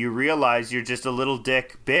nothing. You realize you're just a little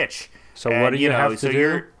dick bitch. So what do you have to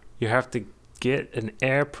do? You have to get an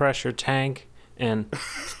air pressure tank and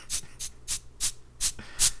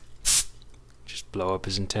just blow up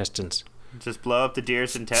his intestines. Just blow up the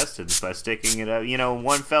deer's intestines by sticking it out, in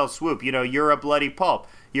one fell swoop. You're a bloody pulp.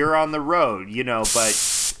 You're on the road, but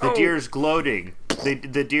the deer's gloating.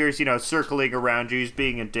 The deer's, circling around you. He's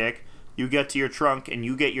being a dick. You get to your trunk and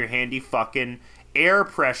you get your handy fucking air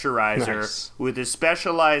pressurizer with a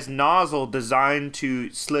specialized nozzle designed to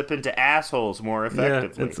slip into assholes more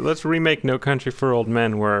effectively. Yeah, let's remake No Country for Old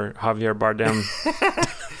Men where Javier Bardem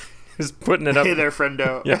is putting it up. Hey there,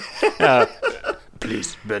 friendo. Yeah.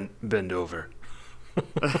 Please bend over.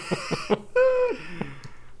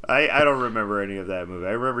 I don't remember any of that movie.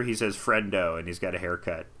 I remember he says friendo and he's got a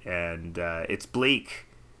haircut and it's bleak.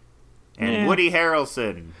 And Woody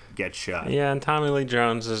Harrelson gets shot. Yeah, and Tommy Lee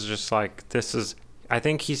Jones is just like, I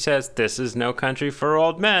think he says, "This is No Country for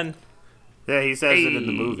Old Men." Yeah, he says it in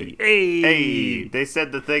the movie. Hey! They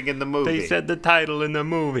said the thing in the movie. They said the title in the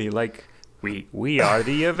movie. Like, we are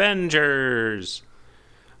the Avengers.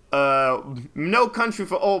 No Country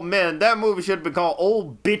for Old Men. That movie should have been called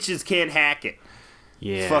Old Bitches Can't Hack It.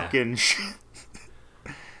 Yeah. Fucking shit.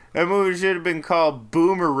 That movie should have been called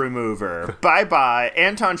Boomer Remover. Bye-bye.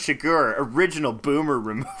 Anton Chigurh, original Boomer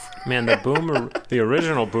Remover. Man, the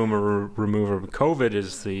original Boomer Remover, COVID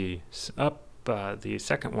is the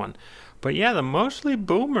second one. But yeah, the mostly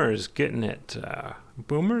boomers getting it.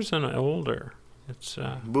 Boomers and older. It's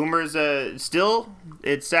boomers still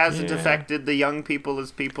it hasn't affected the young people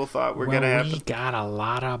as people thought were going to happen. We got a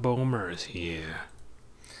lot of boomers here.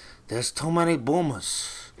 There's too many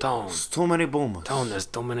boomers. There's too many boomers. There's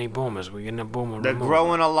too many boomers. We're getting a boomer. They're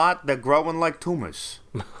growing a lot. They're growing like tumors.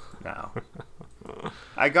 No.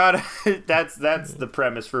 I got that's the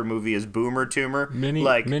premise for a movie is Boomer Tumor.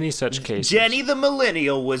 Many such cases. Jenny the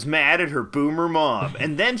millennial was mad at her boomer mom,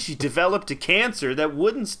 and then she developed a cancer that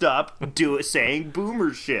wouldn't stop saying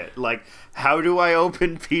boomer shit. Like, how do I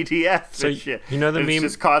open PDFs and shit? You know the it's meme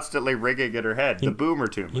just constantly ringing in her head. The Boomer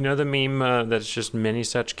Tumor. You know the meme that's just many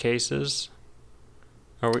such cases.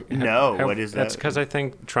 What is that? That's because I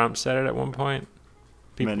think Trump said it at one point.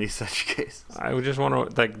 Many such cases. I would just want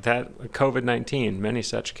to, like, that COVID-19, many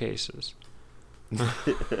such cases.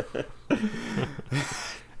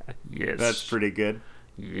 Yes. That's pretty good.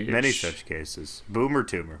 Yes. Many such cases. Boomer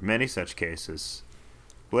Tumor. Many such cases.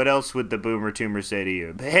 What else would the Boomer Tumor say to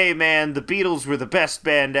you? Hey, man, the Beatles were the best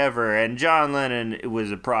band ever, and John Lennon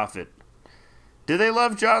was a prophet. Do they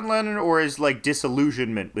love John Lennon, or is, like,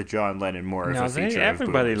 disillusionment with John Lennon more of a feature of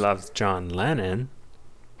everybody boomers? loves John Lennon.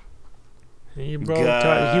 He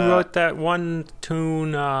wrote that one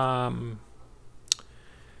tune.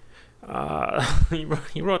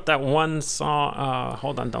 He wrote that one song.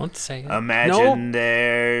 Hold on, don't say it. Imagine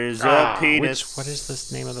there's a penis. What is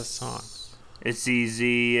the name of the song? It's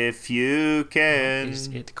easy if you can. What is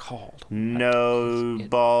it called? No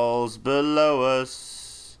balls below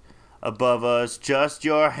us, above us just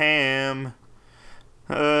your ham.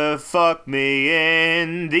 Fuck me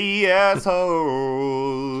in the asshole.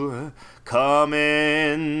 Come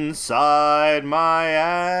inside my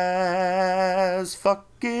ass,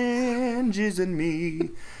 fucking jizzing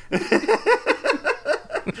me.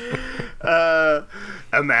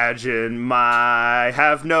 Imagine I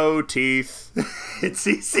have no teeth. It's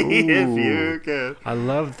easy if you can. I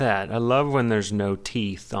love that. I love when there's no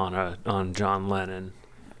teeth on John Lennon,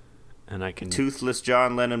 and I can toothless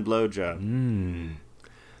John Lennon blowjob.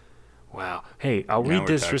 Wow. Hey,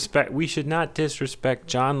 we should not disrespect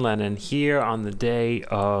John Lennon here on the day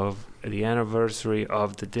of the anniversary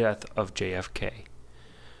of the death of JFK.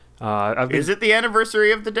 Is it the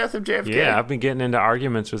anniversary of the death of JFK? Yeah, I've been getting into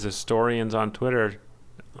arguments with historians on Twitter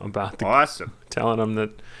about telling them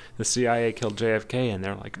that the CIA killed JFK, and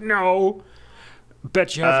they're like, no.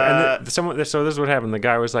 Bet you haven't. So this is what happened. The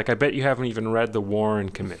guy was like, I bet you haven't even read the Warren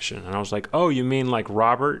Commission. And I was like, oh, you mean like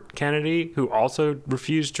Robert Kennedy, who also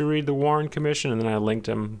refused to read the Warren Commission? And then I linked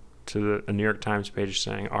him to a New York Times page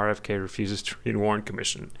saying RFK refuses to read Warren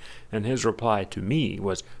Commission. And his reply to me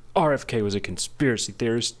was, RFK was a conspiracy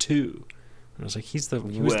theorist too. And I was like,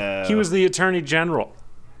 he was the Attorney General.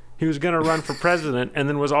 He was going to run for president and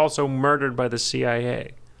then was also murdered by the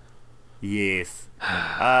CIA. Yes.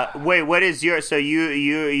 Wait, what is your? So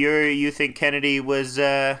you think Kennedy was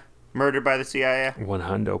murdered by the CIA?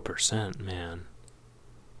 100%, man.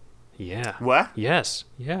 Yeah. What? Yes.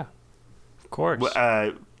 Yeah. Of course.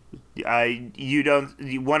 You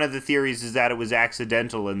don't. One of the theories is that it was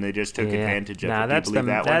accidental and they just took advantage of it.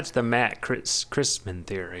 That's the Matt Christman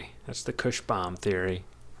theory. That's the Cushbomb theory.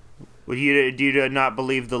 Well, do you not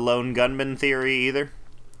believe the lone gunman theory either?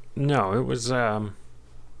 No, it was.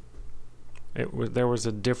 There was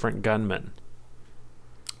a different gunman.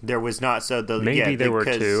 There was not. So there were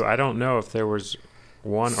two. I don't know if there was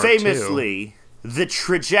one or two. Famously, the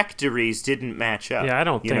trajectories didn't match up. Yeah, I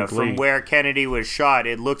don't think from where Kennedy was shot,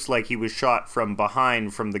 it looks like he was shot from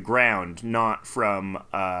behind, from the ground, not from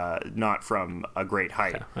a great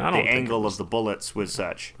height. Yeah, the angle of the bullets was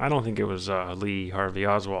such. I don't think it was Lee Harvey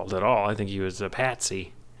Oswald at all. I think he was a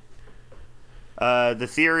patsy. The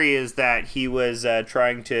theory is that he was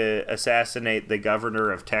trying to assassinate the governor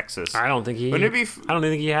of Texas. I don't think he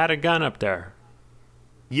had a gun up there.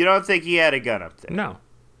 You don't think he had a gun up there? No.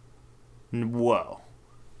 Whoa,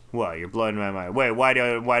 you're blowing my mind. Wait, why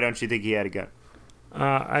don't you think he had a gun?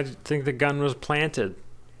 I think the gun was planted.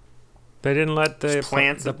 They didn't let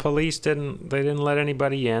the police didn't let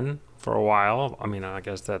anybody in for a while. I mean, I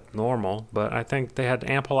guess that's normal, but I think they had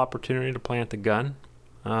ample opportunity to plant the gun.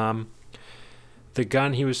 The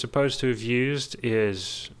gun he was supposed to have used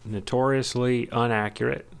is notoriously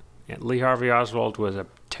inaccurate. Lee Harvey Oswald was a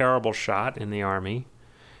terrible shot in the Army.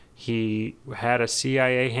 He had a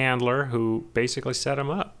CIA handler who basically set him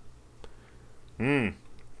up.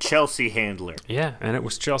 Chelsea Handler. Yeah, and it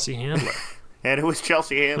was Chelsea Handler.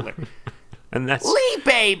 And that's Lee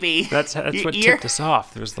baby. That's what tipped us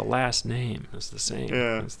off. There's the last name. It's the same.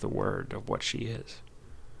 Yeah. It's the word of what she is.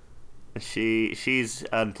 She's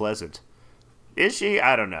unpleasant. Is she?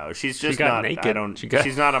 I don't know. She's just not naked.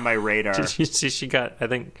 She's not on my radar. She got, I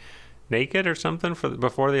think, naked or something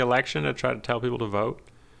before the election to try to tell people to vote.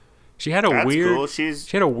 She had She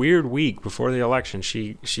had a weird week before the election.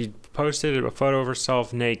 She posted a photo of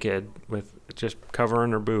herself naked with just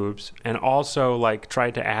covering her boobs, and also like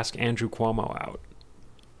tried to ask Andrew Cuomo out.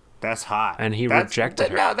 That's hot. And he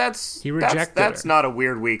rejected her. No, He rejected that's her. not a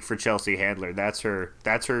weird week for Chelsea Handler. That's her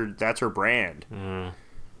brand.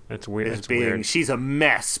 It's weird. As It's being, weird. she's a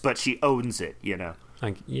mess, but she owns it, you know.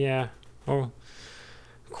 Like, yeah. Oh,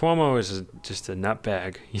 Cuomo is just a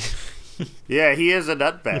nutbag. Yeah, he is a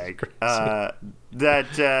nutbag.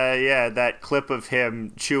 That clip of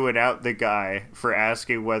him chewing out the guy for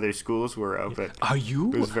asking whether schools were open. Are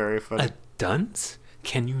you It was very funny. a dunce?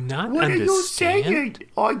 Can you not What understand? are you saying?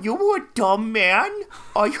 Are you a dumb man?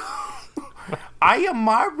 Are you... I am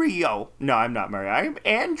Mario. No, I'm not Mario. I am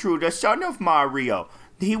Andrew, the son of Mario.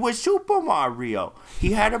 He was Super Mario.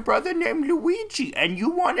 He had a brother named Luigi, and you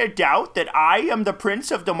want to doubt that I am the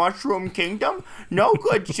prince of the Mushroom Kingdom? No,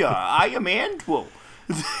 good sir. I am Andrew.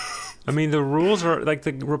 I mean, the rules are like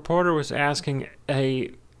the reporter was asking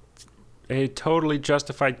a totally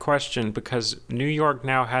justified question because New York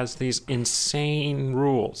now has these insane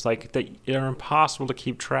rules like that are impossible to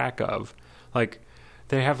keep track of. Like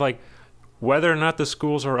they have like whether or not the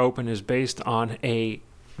schools are open is based on a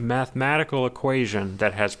mathematical equation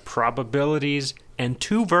that has probabilities and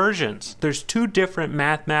two versions. There's two different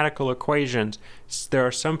mathematical equations. There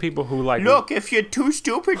are some people who like... Look, if you're too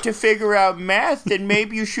stupid to figure out math, then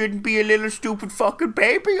maybe you shouldn't be a little stupid fucking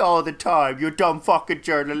baby all the time, you dumb fucking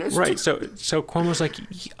journalist. Right, so Cuomo's like,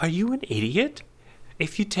 are you an idiot?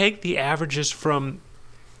 If you take the averages from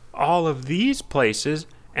all of these places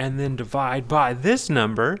and then divide by this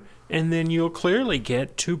number, and then you'll clearly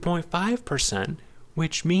get 2.5%,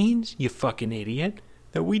 which means, you fucking idiot,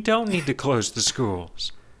 that we don't need to close the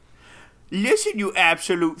schools. Listen, you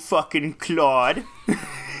absolute fucking clod.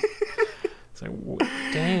 It's like,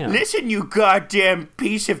 damn. Listen, you goddamn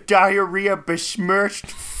piece of diarrhea besmirched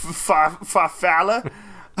fafala.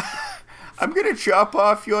 I'm gonna chop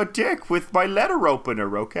off your dick with my letter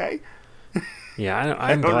opener, okay? Yeah,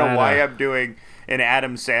 I don't know why I'm doing an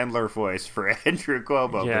Adam Sandler voice for Andrew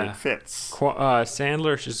Cuomo, but it fits.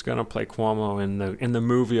 Sandler is going to play Cuomo in the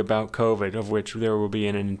movie about COVID, of which there will be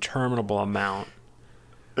an interminable amount.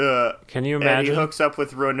 Can you imagine? And he hooks up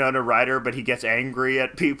with Winona Ryder, but he gets angry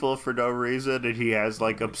at people for no reason, and he has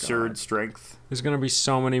like absurd strength. There's going to be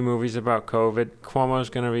so many movies about COVID. Cuomo's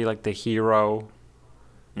going to be like the hero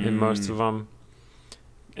in most of them.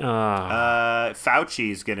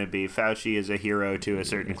 Fauci's gonna be. Fauci is a hero to a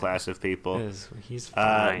certain class of people. He's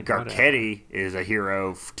fine. Garcetti is a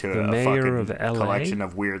hero to the a mayor fucking of LA? collection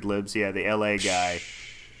of weird libs. Yeah, the LA guy.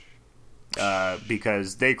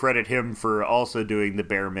 Because they credit him for also doing the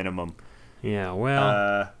bare minimum. Yeah,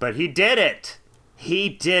 well, but he did it. He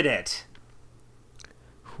did it.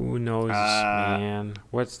 Who knows, man?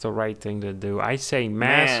 What's the right thing to do? I say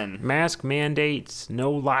mask mandates,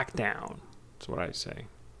 no lockdown. That's what I say.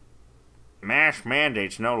 Mask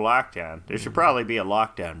mandates, no lockdown. There should probably be a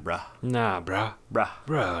lockdown, bruh. Nah, bruh.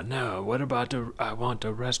 Bruh. No. What about I want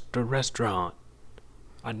the restaurant.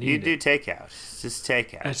 I need You it. do takeout. It's just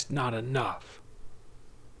takeout. That's not enough.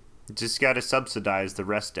 You just gotta subsidize the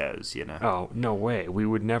restos, you know. Oh, no way. We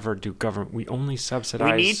would never do government. We only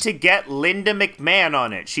subsidize... We need to get Linda McMahon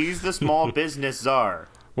on it. She's the small business czar.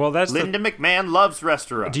 Well, that's Linda McMahon loves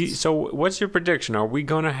restaurants. So what's your prediction? Are we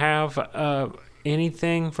going to have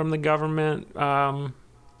anything from the government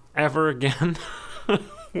ever again?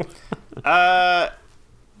 Yeah,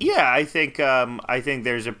 I think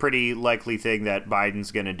there's a pretty likely thing that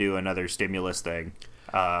Biden's going to do another stimulus thing.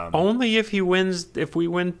 Only if he wins. If we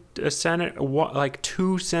win a Senate, like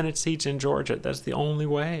 2 Senate seats in Georgia, that's the only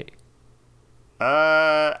way.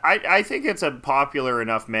 I think it's a popular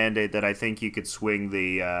enough mandate that I think you could swing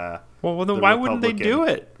the. Well, then why wouldn't they do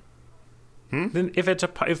it? Then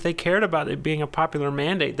if they cared about it being a popular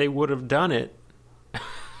mandate, they would have done it.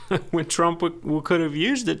 When Trump could have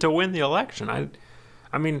used it to win the election.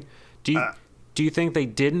 I mean, do you think they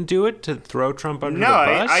didn't do it to throw Trump under the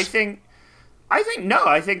bus? I think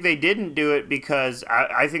they didn't do it because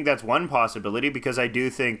I think that's one possibility, because I do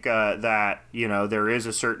think that, you know, there is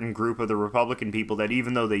a certain group of the Republican people that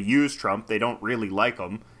even though they use Trump, they don't really like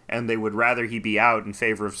him, and they would rather he be out in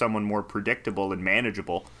favor of someone more predictable and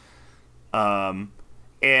manageable.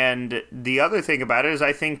 And the other thing about it is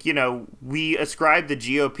I think, you know, we ascribe the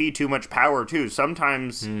GOP too much power too.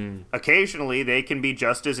 Sometimes, occasionally, they can be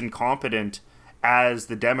just as incompetent as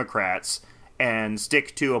the Democrats and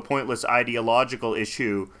stick to a pointless ideological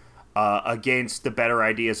issue against the better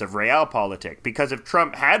ideas of realpolitik. Because if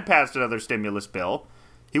Trump had passed another stimulus bill,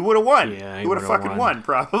 he would have won. Yeah, he would have fucking won,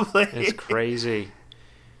 probably. It's crazy.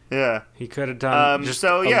 Yeah. He could have done just a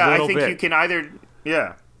I little think bit. you can either...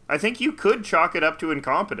 Yeah. I think you could chalk it up to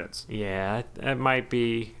incompetence. Yeah, it might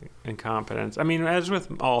be incompetence. I mean, as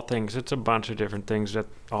with all things, it's a bunch of different things that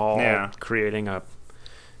all creating a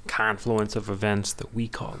confluence of events that we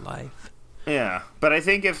call life. Yeah, but I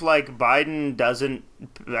think if Biden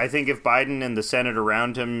and the Senate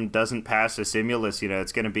around him doesn't pass a stimulus,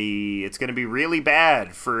 it's gonna be really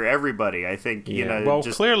bad for everybody. I think Well,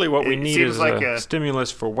 clearly what we need is a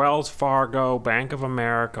stimulus for Wells Fargo, Bank of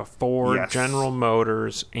America, Ford, yes. General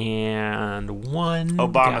Motors, and one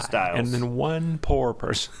Obama guy, styles, and then one poor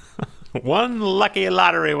person, one lucky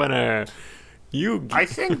lottery winner. I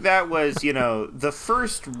think that was, the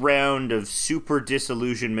first round of super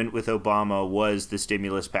disillusionment with Obama was the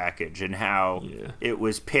stimulus package and how it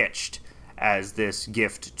was pitched as this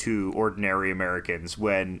gift to ordinary Americans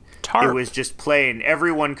when TARP. It was just plain.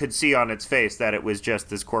 Everyone could see on its face that it was just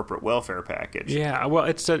this corporate welfare package. Yeah, well,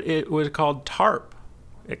 it was called TARP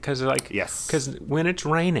because yes. Because when it's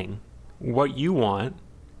raining, what you want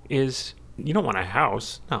is you don't want a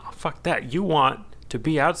house. No, fuck that. You want to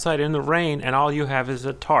be outside in the rain, and all you have is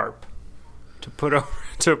a tarp to put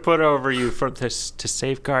over you to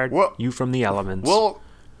safeguard you from the elements.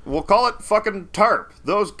 We'll call it fucking tarp.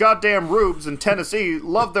 Those goddamn rubes in Tennessee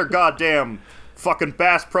love their goddamn fucking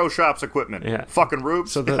Bass Pro Shops equipment. Yeah. Fucking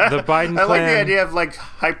rubes. So the Biden plan... I like the idea of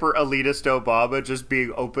hyper elitist Obama just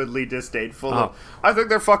being openly disdainful of, I think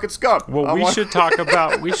they're fucking scum. Well, we should talk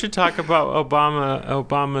about Obama's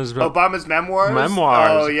memoirs.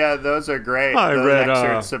 Oh yeah, those are great. I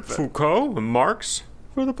those read Foucault and Marx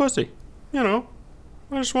for the pussy. I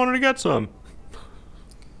just wanted to get some.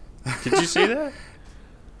 Did you see that?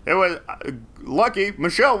 It was lucky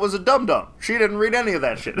Michelle was a dum-dum. She didn't read any of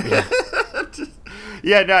that shit.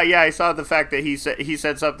 Yeah. I saw the fact that he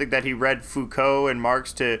said something that he read Foucault and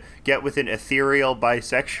Marx to get with an ethereal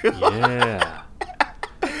bisexual. Yeah.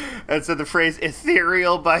 And so the phrase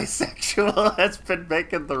ethereal bisexual has been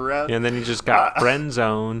making the round. And then he just got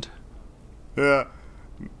friend-zoned. Yeah.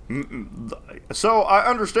 So I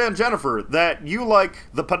understand, Jennifer, that you like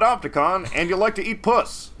the Panopticon and you like to eat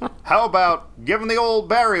puss. How about giving the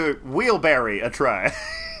old Wheelberry a try?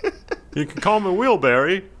 You can call me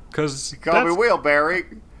Wheelberry, because me Wheelberry.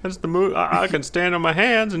 That's the move. I can stand on my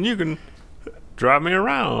hands, and you can drive me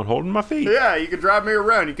around holding my feet. Yeah, you can drive me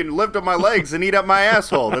around. You can lift up my legs and eat up my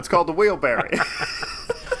asshole. That's called the Wheelberry.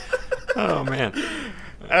 Oh man!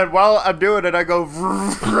 And while I'm doing it, I go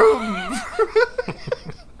vroom, vroom.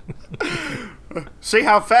 See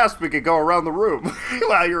how fast we could go around the room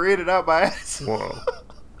while you're eating out my ass. Whoa,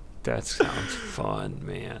 that sounds fun,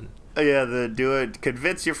 man. Yeah,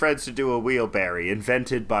 convince your friends to do a Wheelberry,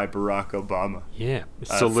 invented by Barack Obama. Yeah,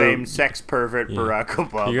 famed sex pervert Barack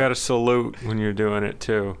Obama. You got to salute when you're doing it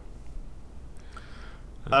too.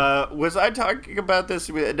 Was I talking about this?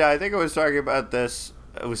 No, I think I was talking about this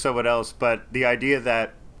with someone else. But the idea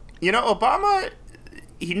that Obama,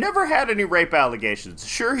 he never had any rape allegations.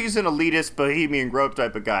 Sure, he's an elitist Bohemian Grove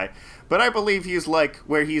type of guy, but I believe he's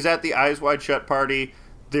where he's at the Eyes Wide Shut party.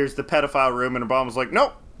 There's the pedophile room, and Obama's like,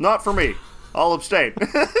 nope. Not for me. I'll abstain.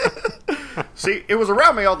 See, it was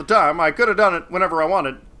around me all the time. I could have done it whenever I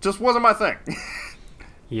wanted. Just wasn't my thing.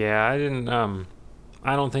 Yeah, I didn't.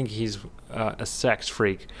 I don't think he's a sex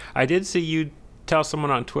freak. I did see you tell someone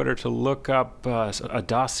on Twitter to look up a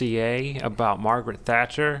dossier about Margaret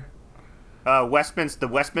Thatcher. The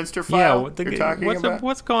Westminster File. Yeah, you're talking about?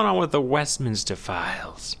 What's going on with the Westminster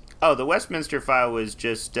Files? Oh, the Westminster File was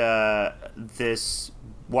just this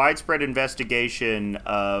widespread investigation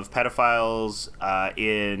of pedophiles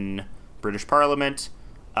in British Parliament.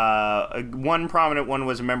 One prominent one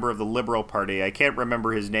was a member of the Liberal Party. I can't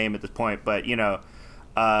remember his name at this point, but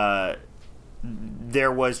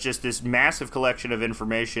there was just this massive collection of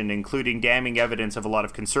information, including damning evidence of a lot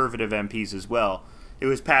of Conservative MPs as well. It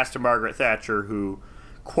was passed to Margaret Thatcher, who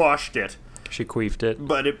quashed it. She queefed it.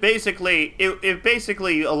 But it basically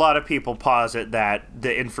a lot of people posit that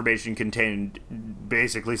the information contained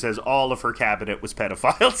basically says all of her cabinet was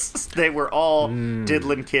pedophiles. They were all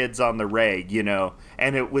diddling kids on the reg,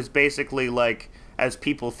 and it was basically as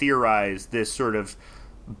people theorize, this sort of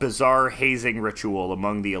bizarre hazing ritual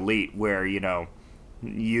among the elite where,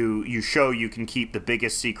 you show you can keep the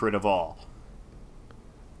biggest secret of all.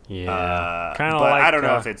 Yeah. But I don't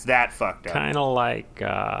know if it's that fucked up. Kind of like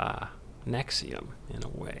NXIVM in a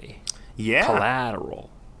way. Yeah.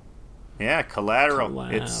 Collateral. Yeah, collateral.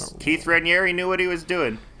 Keith Raniere knew what he was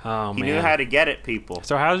doing. Oh, he knew how to get at people.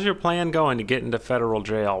 So how's your plan going to get into federal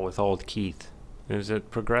jail with old Keith? Is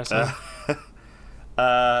it progressing?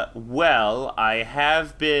 Well, I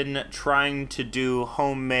have been trying to do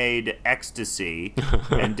homemade ecstasy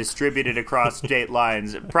and distribute it across state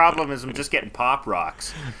lines. Problem is I'm just getting pop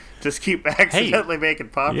rocks. Just keep accidentally making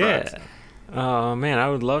pop rocks. Oh man, I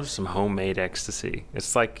would love some homemade ecstasy.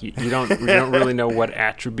 It's like you don't really know what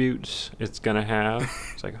attributes it's gonna have.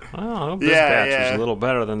 It's like, oh, I hope this batch is a little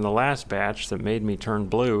better than the last batch that made me turn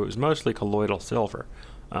blue. It was mostly colloidal silver.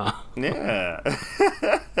 Yeah.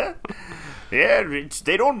 Yeah,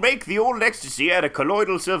 they don't make the old ecstasy out of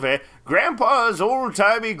colloidal silver. Grandpa's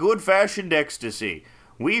old-timey, good-fashioned ecstasy.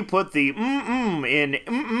 We put the in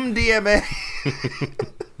DMA.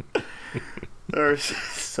 Or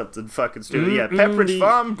something fucking stupid. Yeah, Pepperidge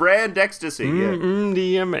Farm brand ecstasy.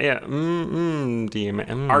 DMA. Yeah. DMA.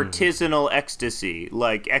 Artisanal ecstasy.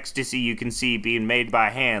 Like ecstasy you can see being made by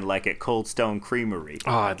hand, like at Cold Stone Creamery.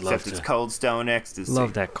 Oh, I'd love Except it's Cold Stone ecstasy.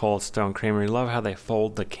 Love that Cold Stone Creamery. Love how they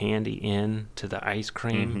fold the candy in to the ice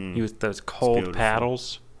cream. Mm-hmm. Use those cold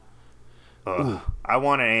paddles. I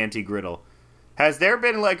want an anti-griddle. Has there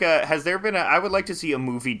been I would like to see a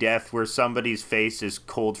movie death where somebody's face is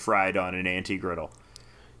cold fried on an anti-griddle.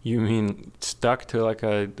 You mean stuck to like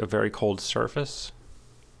a very cold surface?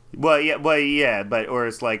 Or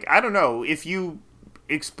it's like, I don't know, if you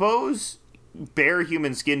expose bare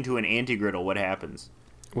human skin to an anti-griddle, what happens?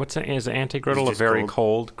 Is an anti-griddle a very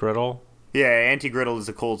cold griddle? Yeah, anti-griddle is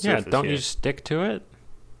a cold surface. Yeah, don't you stick to it?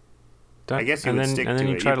 I guess you would stick to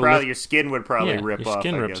it. Your skin would probably rip off. Your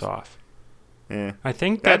skin rips off. Yeah, I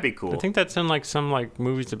think that'd be cool. I think that's in like some like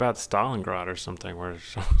movies about Stalingrad or something where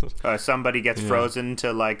somebody gets frozen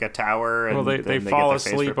to like a tower. And they fall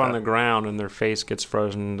asleep on the ground and their face gets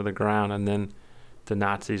frozen into the ground, and then the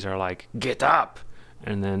Nazis are like, "Get up!"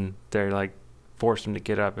 and then they're like force him to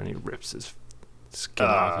get up, and he rips his skin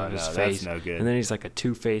off of his face. That's no good. And then he's like a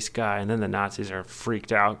two-faced guy, and then the Nazis are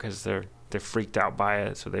freaked out because they're freaked out by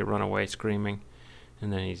it, so they run away screaming,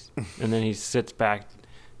 and then he sits back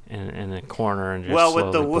in the corner and just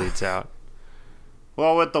slowly bleeds out.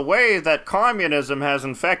 Well, with the way that communism has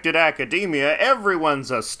infected academia,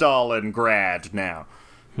 everyone's a Stalingrad now.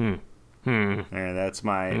 Yeah, that's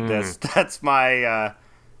my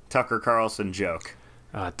Tucker Carlson joke.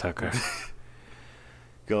 Tucker.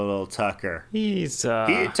 Good little Tucker.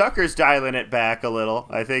 Tucker's dialing it back a little.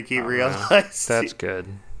 I think he realized. That's good.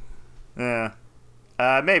 Yeah.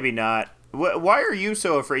 Maybe not. Why are you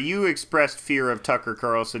so afraid? You expressed fear of Tucker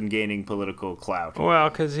Carlson gaining political clout. Well,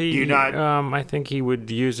 because I think he would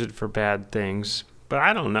use it for bad things. But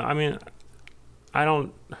I don't know. I mean, I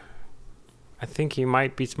think he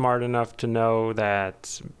might be smart enough to know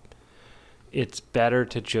that it's better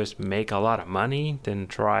to just make a lot of money than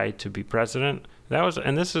try to be president.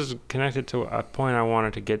 And this is connected to a point I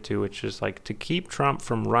wanted to get to, which is like to keep Trump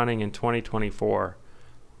from running in 2024.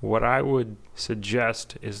 What I would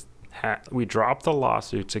suggest is we drop the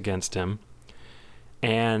lawsuits against him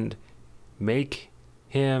and make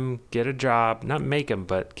him get a job. Not make him,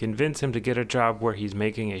 but convince him to get a job where he's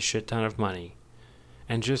making a shit ton of money.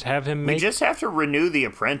 And just have him make... We just have to renew The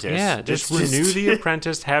Apprentice. Yeah, just renew The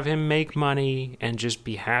Apprentice, have him make money, and just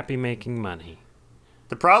be happy making money.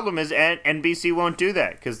 The problem is NBC won't do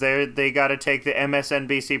that because they got to take the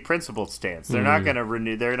MSNBC principled stance. They're not going to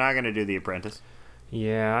renew. They're not going to do The Apprentice.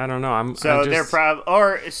 Yeah, I don't know.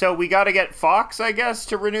 So we got to get Fox, I guess,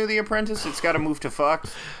 to renew The Apprentice. It's got to move to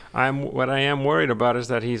Fox. What I am worried about is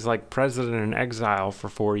that he's like president in exile for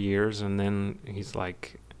 4 years, and then he's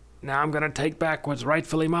like, "Now I'm gonna take back what's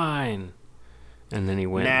rightfully mine," and then he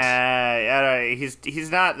wins. Nah,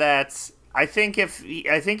 he's not that. I think if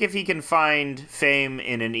he can find fame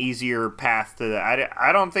in an easier path to that,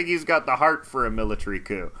 I don't think he's got the heart for a military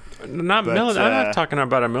coup. I'm not talking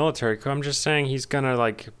about a military coup. I'm just saying he's gonna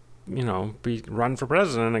run for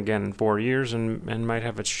president again in 4 years and might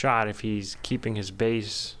have a shot if he's keeping his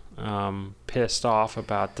base pissed off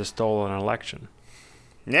about the stolen election.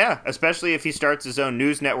 Yeah, especially if he starts his own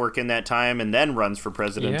news network in that time and then runs for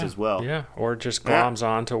president as well. Yeah, or just gloms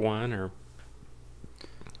onto one or.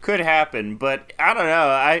 Could happen, but I don't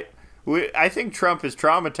know. I think Trump is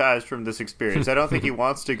traumatized from this experience. I don't think he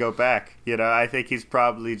wants to go back. I think he's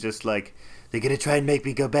probably just like, they're going to try and make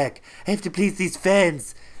me go back. I have to please these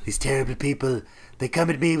fans. These terrible people. They come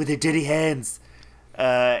at me with their dirty hands.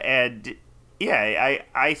 I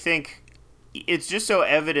think it's just so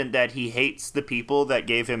evident that he hates the people that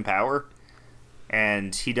gave him power,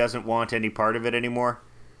 and he doesn't want any part of it anymore.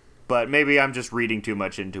 But maybe I'm just reading too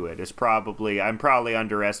much into it. I'm probably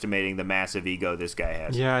underestimating the massive ego this guy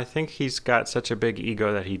has. Yeah, I think he's got such a big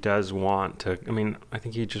ego that he does want to. I mean, I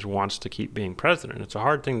think he just wants to keep being president. It's a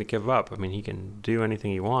hard thing to give up. I mean, he can do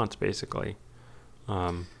anything he wants, basically.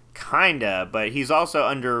 Kinda, but he's also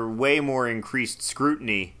under way more increased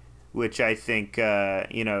scrutiny, which I think,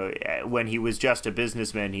 when he was just a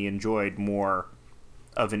businessman, he enjoyed more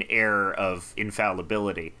of an air of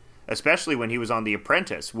infallibility. especially when he was on The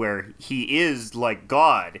Apprentice, where he is like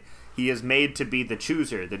God. He is made to be the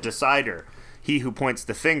chooser, the decider, he who points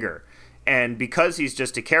the finger. And because he's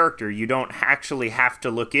just a character, you don't actually have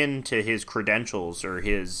to look into his credentials or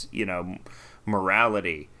his,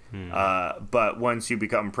 morality. But once you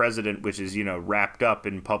become president, which is, wrapped up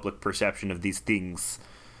in public perception of these things,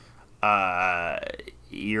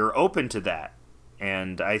 you're open to that.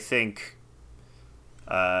 And I think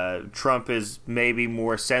Trump is maybe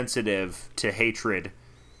more sensitive to hatred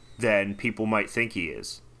than people might think he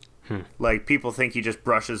is. Like, people think he just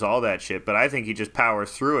brushes all that shit, but I think he just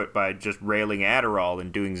powers through it by just railing Adderall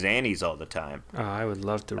and doing Xannies all the time. Oh, I would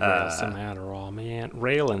love to rail some Adderall, man.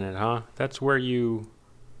 Railing it, huh? That's where you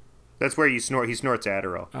snort. He snorts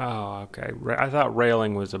Adderall. Oh, okay. I thought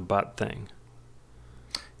railing was a butt thing.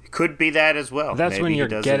 It could be that as well. That's Maybe when you're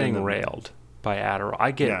he getting railed by Adderall.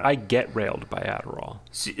 I get railed by Adderall.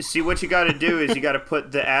 See, what you got to do is you got to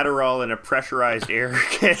put the Adderall in a pressurized air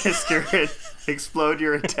canister and explode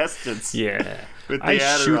your intestines. Yeah. I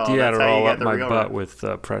shoot the Adderall up my butt with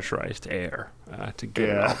pressurized air to get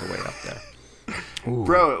it all the way up there. Ooh.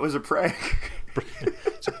 Bro, it was a prank.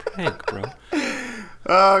 It's a prank, bro.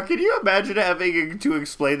 Can you imagine having to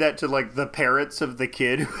explain that to, like, the parents of the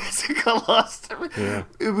kid who has a colostomy? Yeah.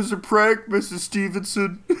 It was a prank, Mrs.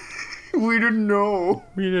 Stevenson. We didn't know.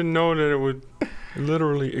 We didn't know that it would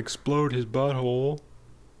literally explode his butthole.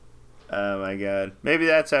 Oh, my God. Maybe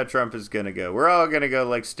that's how Trump is going to go. We're all going to go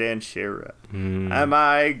like Stan Shearer. Am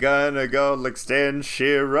I going to go like Stan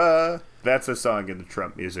Shearer? That's a song in the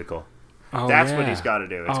Trump musical. Oh, that's what he's got to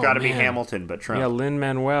do. It's got to be Hamilton, but Trump. Yeah,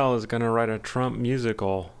 Lin-Manuel is going to write a Trump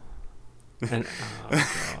musical. And,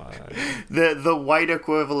 God. The white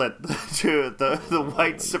equivalent to the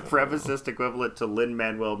white supremacist equivalent to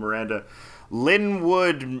Lin-Manuel Miranda,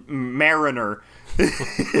 Linwood Mariner.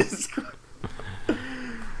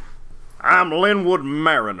 I'm Linwood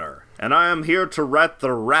Mariner, and I am here to write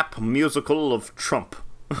the rap musical of Trump.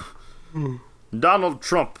 Donald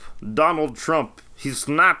Trump, he's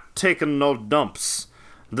not taking no dumps.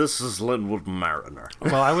 This is Linwood Mariner.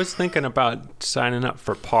 Well, I was thinking about signing up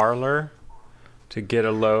for Parler to get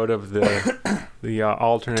a load of the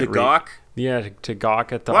alternate... To gawk? To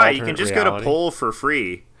gawk at the Why? alternate You can just reality. go to Poll for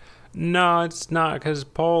free. No, it's not, because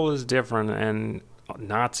Poll is different and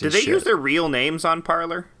Nazi Did they shit. use their real names on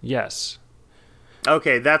Parler? Yes.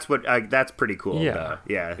 Okay, that's pretty cool. Yeah.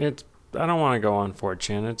 Yeah. I don't want to go on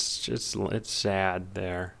 4chan. It's sad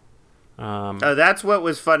there. That's what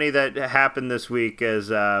was funny that happened this week is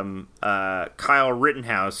Kyle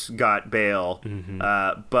Rittenhouse got bail.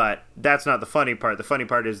 Mm-hmm. But that's not the funny part. The funny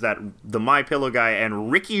part is that the MyPillow guy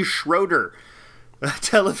and Ricky Schroeder,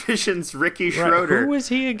 television's Ricky Schroeder. Who was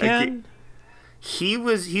he again?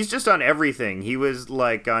 He's just on everything. He was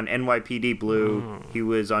like on NYPD Blue. He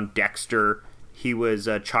was on Dexter. He was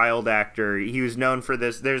a child actor. He was known for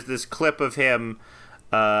this. There's this clip of him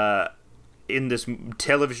in this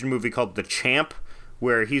television movie called The Champ,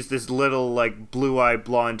 where he's this little, like, blue-eyed,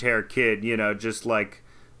 blonde-haired kid, just like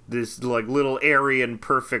this, like, little Aryan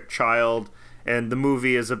perfect child. And the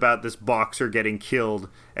movie is about this boxer getting killed,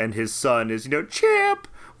 and his son is, Champ,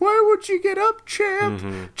 why would you get up, Champ?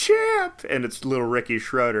 Mm-hmm. Champ! And it's little Ricky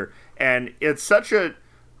Schroeder. And it's such a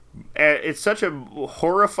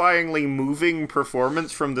horrifyingly moving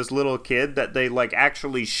performance from this little kid that they, like,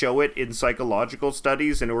 actually show it in psychological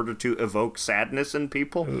studies in order to evoke sadness in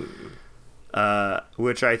people.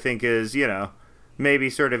 Which I think is, maybe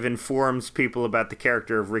sort of informs people about the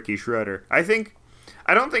character of Ricky Schroeder.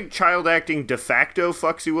 I don't think child acting de facto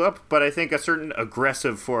fucks you up, but I think a certain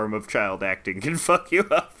aggressive form of child acting can fuck you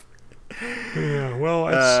up. Yeah, well,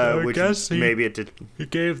 I guess maybe it did. He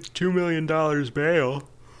gave $2 million bail.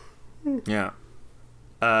 Yeah.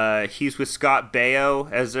 He's with Scott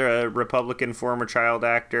Baio as a Republican former child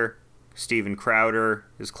actor. Steven Crowder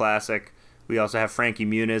is classic. We also have Frankie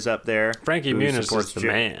Muniz up there. Frankie Muniz is the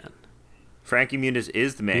man. Frankie Muniz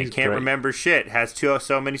is the man. He's Can't great. remember shit. Has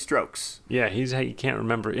so many strokes. Yeah, he can't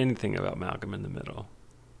remember anything about Malcolm in the Middle.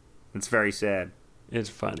 It's very sad. It's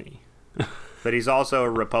funny. But he's also a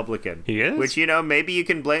Republican. He is? Which, maybe you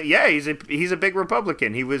can blame... Yeah, he's a big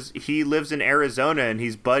Republican. He lives in Arizona, and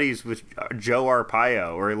he's buddies with Joe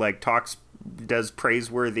Arpaio, or, like, does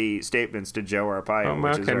praiseworthy statements to Joe Arpaio. Oh,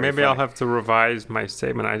 okay, maybe I'll have to revise my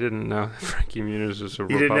statement. I didn't know that Frankie Muniz was a Republican.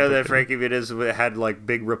 You didn't know that Frankie Muniz had, like,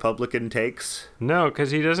 big Republican takes? No,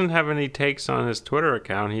 because he doesn't have any takes on his Twitter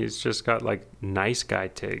account. He's just got, like, nice guy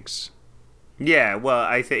takes. Yeah, well,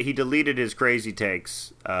 I think he deleted his crazy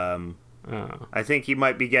takes. I think he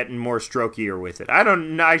might be getting more strokier with it.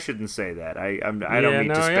 I shouldn't say that. I don't mean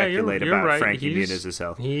to speculate about right. Frankie Muniz's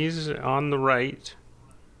health. He's on the right.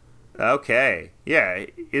 Okay. Yeah.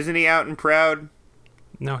 Isn't he out and proud?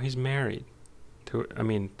 No, he's married. I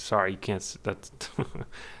mean, sorry, you can't. That's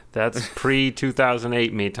that's pre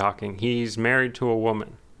 2008 me talking. He's married to a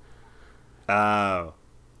woman. Oh.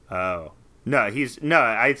 Oh. No,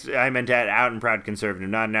 I meant that out and proud conservative,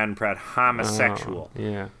 not an out and proud homosexual. Oh,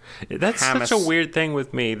 yeah. That's such a weird thing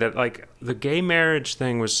with me, that like the gay marriage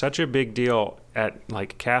thing was such a big deal at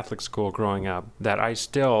like Catholic school growing up, that I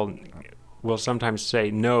still will sometimes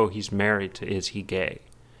say, no, he's married to, is he gay?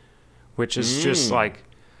 Which is just like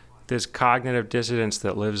this cognitive dissonance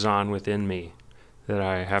that lives on within me that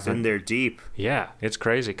I haven't. It's in there deep. Yeah, it's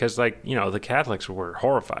crazy because, like, you know, the Catholics were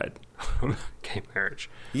horrified of gay marriage.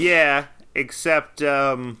 Yeah, except,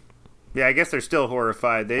 yeah, I guess they're still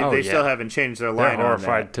horrified. They still haven't changed their line. They're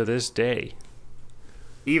horrified to this day.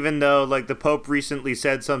 Even though, like, the Pope recently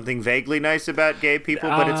said something vaguely nice about gay people,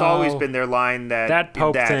 but it's always been their line that that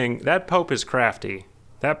Pope is crafty.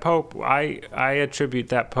 That Pope, I attribute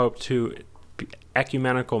that Pope to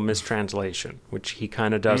ecumenical mistranslation, which he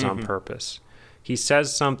kind of does on purpose. He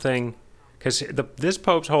says something, because this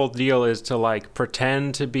Pope's whole deal is to like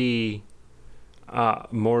pretend to be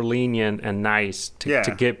more lenient and nice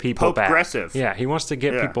to get people Pope back. Aggressive. Yeah, he wants to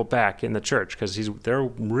get people back in the church because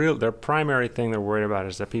their primary thing they're worried about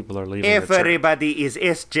is that people are leaving the church. Everybody is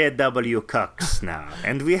SJW cucks now,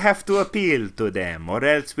 and we have to appeal to them, or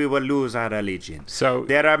else we will lose our religion. So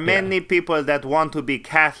there are many people that want to be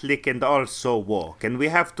Catholic and also woke, and we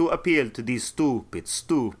have to appeal to these stupid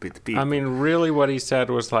people. I mean, really what he said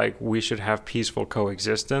was like, we should have peaceful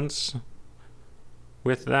coexistence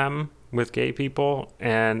with them, with gay people,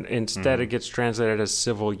 and instead it gets translated as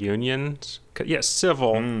civil unions. Yes,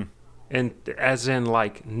 civil, and as in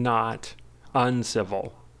like not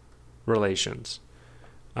uncivil relations.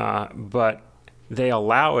 But they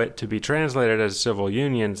allow it to be translated as civil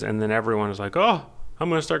unions, and then everyone is like, "Oh, I'm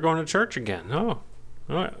going to start going to church again."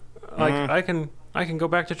 I can go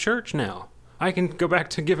back to church now. I can go back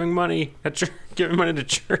to giving money giving money to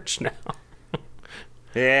church now.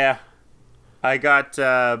 Yeah, I got.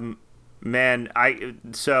 For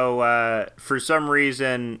some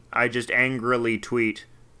reason, I just angrily tweet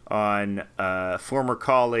on former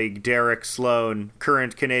colleague Derek Sloan,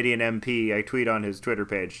 current Canadian MP. I tweet on his Twitter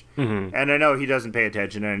page. And I know he doesn't pay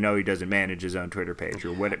attention, and I know he doesn't manage his own Twitter page.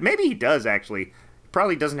 Or what? Maybe he does, actually.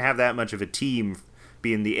 Probably doesn't have that much of a team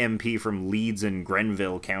being the MP from Leeds and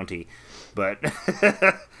Grenville County. But...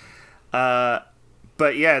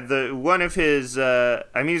 but yeah, one of his...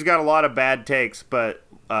 he's got a lot of bad takes, but...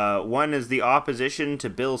 one is the opposition to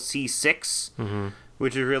Bill C6,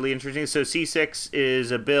 which is really interesting. So C6 is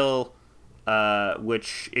a bill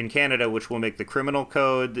which in Canada, which will make the criminal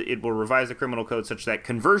code, it will revise the criminal code such that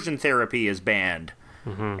conversion therapy is banned.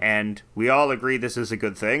 And we all agree this is a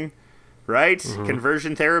good thing, right?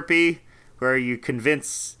 Conversion therapy, where you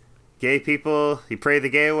convince gay people, you pray the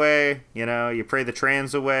gay away, you pray the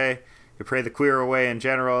trans away, you pray the queer away in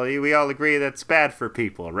general. We all agree that's bad for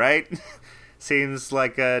people, right? Seems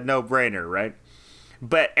like a no-brainer, right?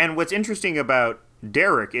 And what's interesting about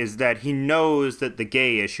Derek is that he knows that the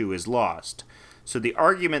gay issue is lost. So the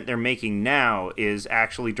argument they're making now is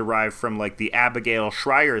actually derived from like the Abigail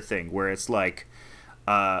Shrier thing, where it's like,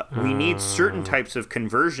 we need certain types of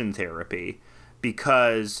conversion therapy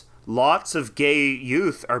because lots of gay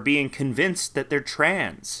youth are being convinced that they're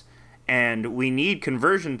trans. And we need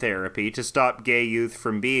conversion therapy to stop gay youth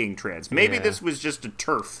from being trans. Maybe this was just a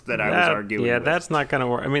turf that I was arguing with. That's not going to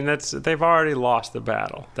work. I mean, they've already lost the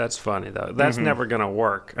battle. That's funny, though. That's never going to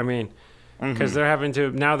work. I mean, because they're having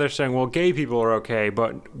to... Now they're saying, well, gay people are okay,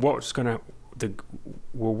 but what's going to...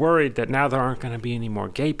 We're worried that now there aren't going to be any more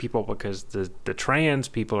gay people because the trans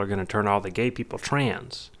people are going to turn all the gay people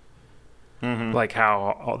trans. Like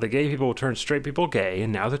how all the gay people turn straight people gay,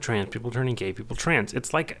 and now the trans people turning gay people trans.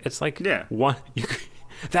 It's like one.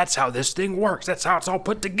 That's how this thing works. That's how it's all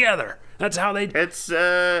put together. That's how they. It's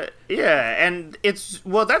and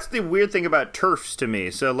that's the weird thing about TERFs to me.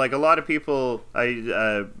 So like a lot of people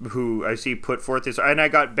who I see put forth this, and I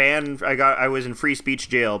got banned. I was in free speech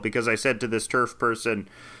jail because I said to this TERF person,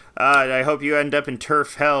 I hope you end up in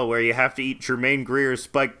turf hell where you have to eat Jermaine Greer's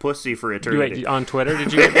spiked pussy for eternity. On Twitter,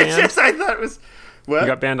 did you get banned? I thought it was... What? You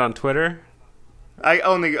got banned on Twitter? I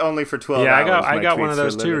only for 12 hours. Yeah, I got one of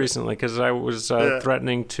those too recently because I was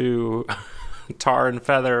threatening to tar and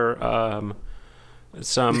feather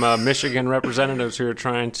some Michigan representatives who are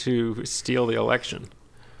trying to steal the election.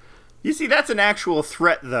 You see, that's an actual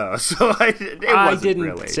threat, though. So I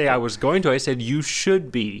didn't say I was going to. I said you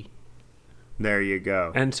should be There you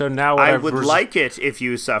go. And so now what I would like it if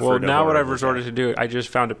you suffered. Well, now what I've resorted to do, I just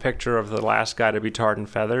found a picture of the last guy to be tarred and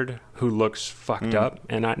feathered who looks fucked up,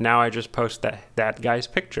 and now I just post that guy's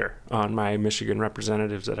picture on my Michigan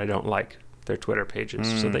representatives that I don't like, their Twitter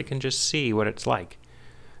pages, so they can just see what it's like.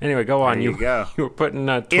 Anyway, go on. There you go. You were putting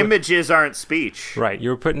images aren't speech. Right. You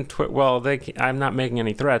were putting I'm not making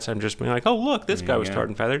any threats. I'm just being like, oh look, this guy was tarred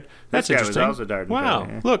and feathered. That's this guy interesting. was also tarred and wow.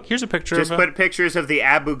 feathered, yeah. Look, here's a picture. Just put pictures of the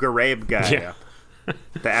Abu Ghraib guy. Yeah.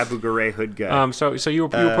 The Abu Ghraib hood guy. So you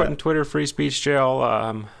were putting Twitter free speech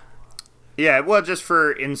jail. Yeah. Well, just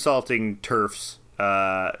for insulting TERFs.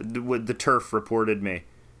 The TERF reported me.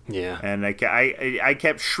 Yeah. And I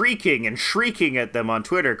kept shrieking at them on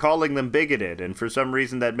Twitter, calling them bigoted, and for some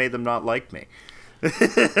reason that made them not like me.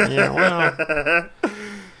 Yeah, well,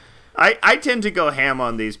 I tend to go ham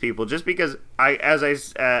on these people just because the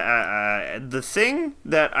thing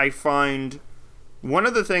that I find, one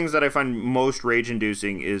of the things that I find most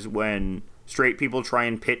rage-inducing is when straight people try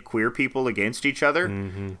and pit queer people against each other,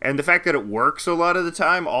 and the fact that it works a lot of the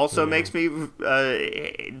time also makes me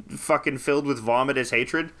fucking filled with vomitous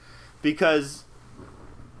hatred, because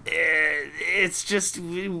it's just,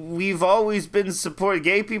 we've always been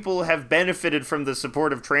gay people have benefited from the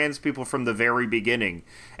support of trans people from the very beginning,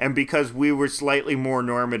 and because we were slightly more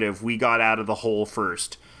normative, we got out of the hole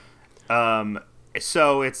first.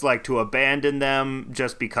 So it's like, to abandon them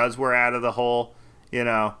just because we're out of the hole,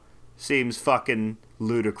 seems fucking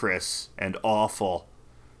ludicrous and awful.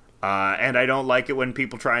 And I don't like it when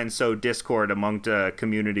people try and sow discord among a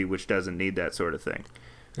community which doesn't need that sort of thing.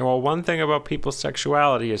 Well, one thing about people's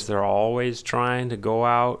sexuality is they're always trying to go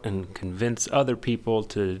out and convince other people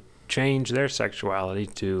to change their sexuality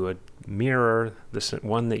to mirror the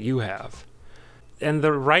one that you have. And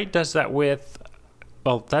the right does that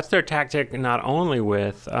that's their tactic not only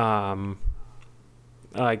with,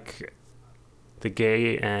 like, the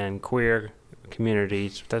gay and queer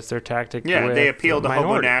communities. That's their tactic. Yeah, with they appeal to minorities.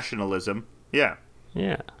 homo nationalism. Yeah.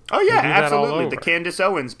 Yeah. Oh yeah, They do that all absolutely. over. The Candace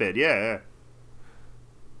Owens bit. Yeah.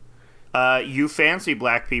 You fancy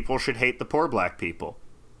black people should hate the poor black people.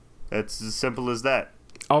 It's as simple as that.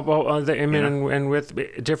 Oh well, and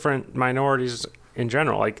with different minorities in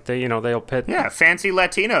general, like they'll pit. Yeah, fancy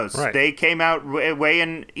Latinos. Right. They came out way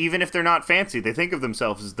in, even if they're not fancy, they think of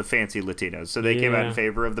themselves as the fancy Latinos. So they came out in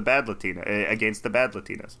favor of the bad Latino, against the bad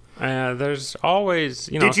Latinos. There's always,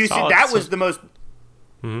 Did you see that was the most?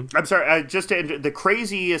 I'm sorry. The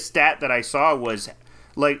craziest stat that I saw was,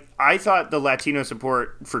 like, I thought the Latino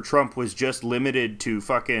support for Trump was just limited to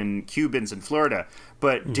fucking Cubans in Florida,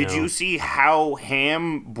 but did you see how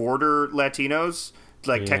ham border Latinos?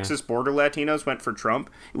 Like, Texas border Latinos went for Trump.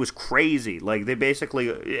 It was crazy. Like, they basically,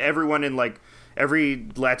 everyone in, like, every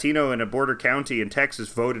Latino in a border county in Texas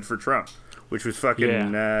voted for Trump, which was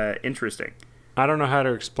fucking interesting. I don't know how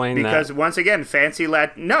to explain because once again,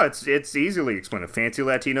 it's easily explained. Fancy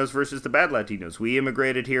Latinos versus the bad Latinos. We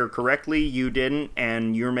immigrated here correctly, you didn't,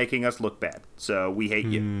 and you're making us look bad. So we hate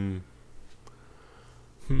you.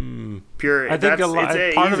 Pure. I think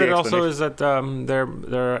part of it also is that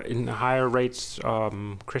they're in higher rates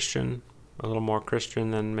Christian, a little more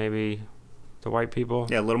Christian than maybe the white people.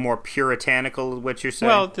 Yeah, a little more puritanical. What you're saying?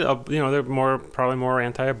 Well, they're probably more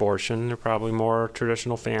anti-abortion. They're probably more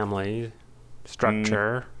traditional family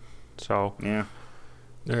structure. So yeah,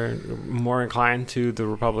 they're more inclined to the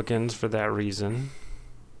Republicans for that reason.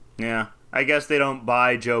 Yeah, I guess they don't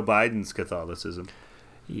buy Joe Biden's Catholicism.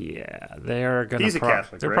 Yeah, they're gonna. He's a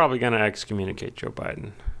Catholic. They're probably gonna excommunicate Joe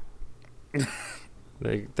Biden.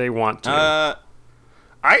 They want to.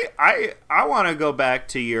 I want to go back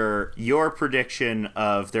to your prediction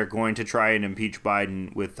of they're going to try and impeach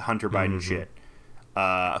Biden with Hunter Biden shit.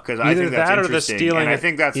 Because I think that's interesting, and I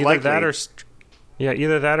think that's likely.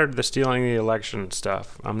 Either that or the stealing the election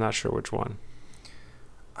stuff. I'm not sure which one.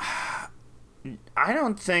 I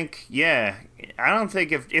don't think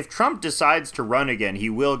if Trump decides to run again, he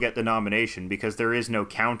will get the nomination because there is no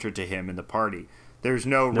counter to him in the party. There's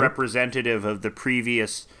no representative of the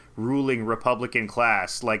previous ruling Republican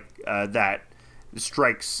class that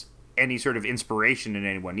strikes any sort of inspiration in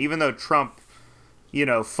anyone. Even though Trump,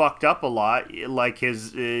 fucked up a lot, like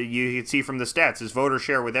you can see from the stats, his voter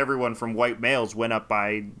share with everyone from white males went up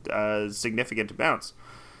by significant amounts.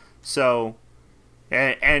 So...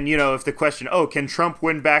 And if the question, can Trump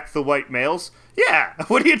win back the white males? Yeah,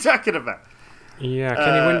 what are you talking about? Yeah,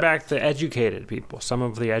 can he win back the educated people? Some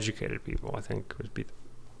of the educated people, I think, would be...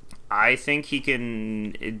 I think he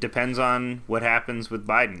can. It depends on what happens with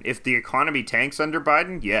Biden. If the economy tanks under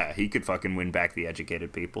Biden, yeah, he could fucking win back the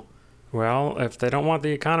educated people. Well, if they don't want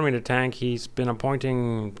the economy to tank, he's been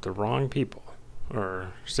appointing the wrong people.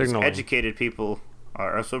 or signaling. Educated people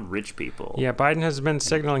are also rich people. Yeah, Biden has been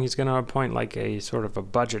signaling he's going to appoint like a sort of a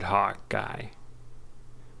budget hawk guy.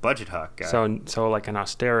 Budget hawk guy. So like an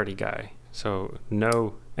austerity guy. So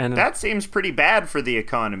no, and that seems pretty bad for the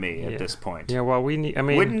economy at this point. Yeah, well, we need. I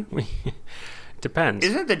mean, depends.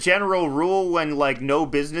 Isn't the general rule when like no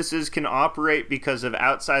businesses can operate because of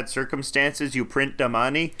outside circumstances, you print the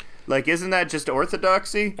money? Like, isn't that just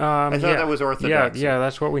orthodoxy? I thought that was orthodoxy. Yeah,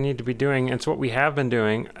 that's what we need to be doing. It's what we have been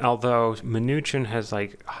doing, although Mnuchin has,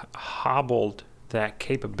 like, hobbled that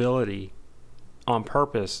capability on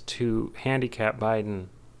purpose to handicap Biden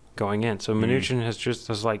going in. So Mnuchin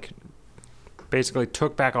has like, basically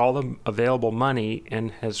took back all the available money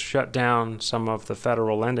and has shut down some of the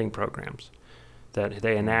federal lending programs that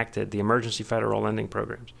they enacted, the emergency federal lending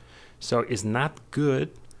programs. So it's not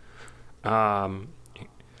good.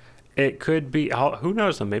 It could be, who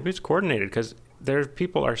knows, though, maybe it's coordinated because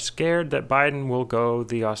people are scared that Biden will go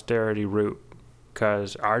the austerity route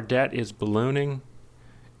because our debt is ballooning.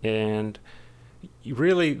 And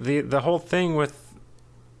really, the whole thing with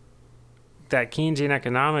that Keynesian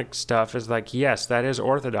economic stuff is like, yes, that is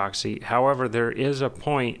orthodoxy. However, there is a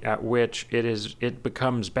point at which it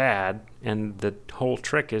becomes bad, and the whole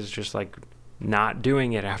trick is just like not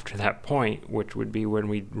doing it after that point, which would be when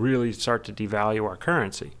we really start to devalue our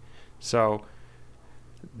currency. So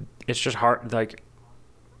it's just hard. Like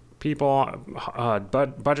people,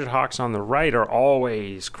 budget hawks on the right are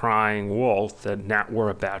always crying wolf that now we're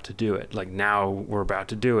about to do it. Like now we're about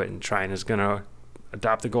to do it, and China's going to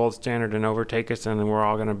adopt the gold standard and overtake us, and then we're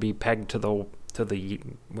all going to be pegged to the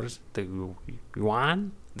what is it, the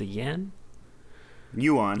yuan, the yen,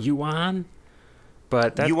 yuan.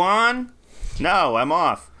 But that yuan? No, I'm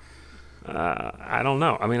off. I don't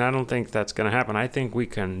know. I mean, I don't think that's going to happen. I think we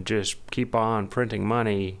can just keep on printing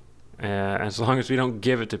money as long as we don't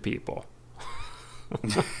give it to people.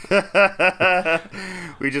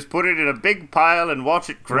 We just put it in a big pile and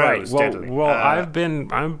watch it grow right. steadily. Well, I've been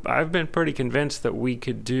pretty convinced that we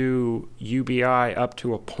could do UBI up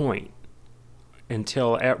to a point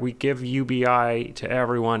until we give UBI to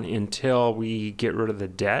everyone until we get rid of the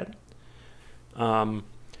debt. I'm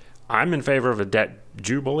in favor of a debt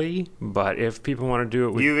jubilee, but if people want to do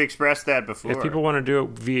it... You've expressed that before. If people want to do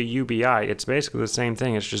it via UBI, it's basically the same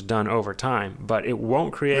thing. It's just done over time. But it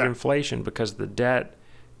won't create inflation because the debt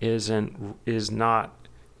is not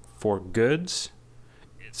for goods.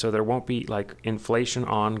 So there won't be like inflation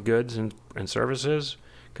on goods and services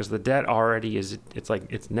because the debt already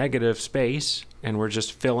it's negative space, and we're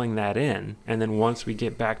just filling that in. And then once we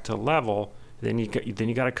get back to level, then you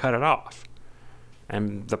got to cut it off.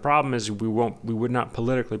 And the problem is we would not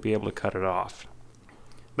politically be able to cut it off.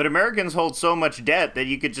 But Americans hold so much debt that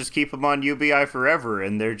you could just keep them on UBI forever,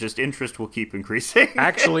 and their just interest will keep increasing.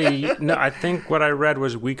 Actually, no. I think what I read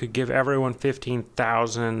was we could give everyone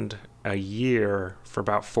 $15,000 a year for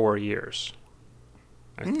about 4 years.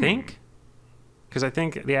 I think, because I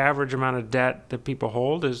think the average amount of debt that people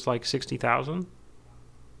hold is like $60,000.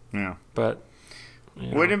 Yeah, but.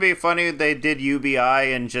 Wouldn't it be funny if they did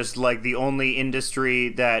UBI and just like the only industry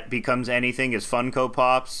that becomes anything is Funko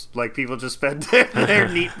Pops? Like people just spend their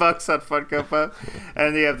neat bucks on Funko Pop,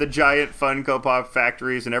 and they have the giant Funko Pop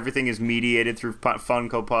factories, and everything is mediated through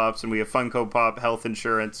Funko Pops, and we have Funko Pop health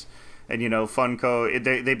insurance, and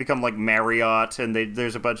Funko they become like Marriott, and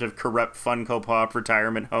there's a bunch of corrupt Funko Pop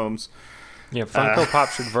retirement homes. Yeah, Funko Pop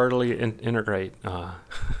should vertically integrate. They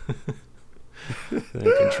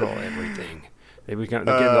control everything. They get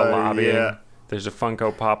into lobbying. Yeah. There's a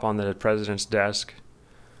Funko Pop on the president's desk.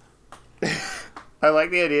 I like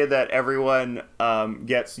the idea that everyone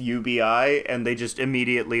gets UBI and they just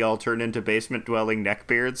immediately all turn into basement-dwelling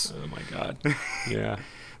neckbeards. Oh my god! Yeah.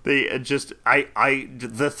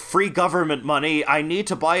 The free government money. I need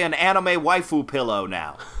to buy an anime waifu pillow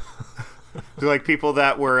now. Like people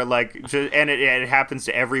that were like, and it happens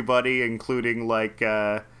to everybody, including like.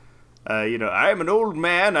 I'm an old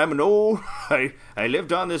man. I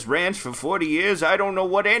lived on this ranch for 40 years. I don't know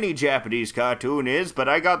what any Japanese cartoon is, but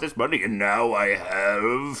I got this money, and now I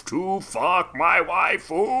have to fuck my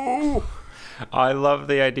waifu. I love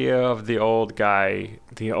the idea of the old guy,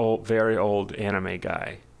 very old anime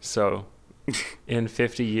guy. So, in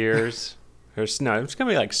 50 years, it's going to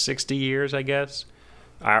be like 60 years, I guess.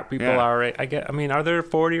 Are there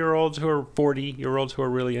 40-year-olds who are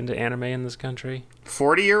really into anime in this country?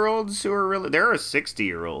 40-year-olds who are really... There are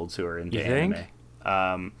 60-year-olds who are into anime. Think?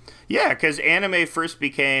 Yeah, because anime first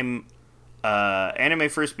became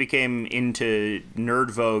into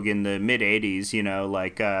nerd vogue in the mid-'80s,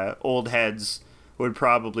 like old heads would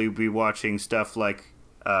probably be watching stuff like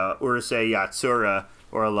Urusei Yatsura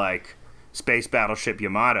or like Space Battleship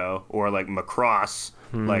Yamato or like Macross,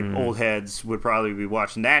 like old heads would probably be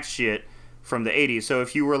watching that shit from the 80s. So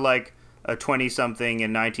if you were like a 20-something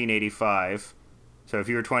in 1985, so if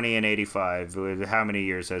you were 20 in 85, how many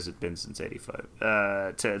years has it been since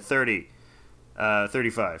 85? To 30,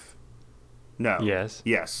 35. No. Yes.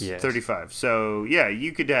 Yes. 35. So, yeah,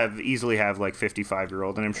 you could easily have like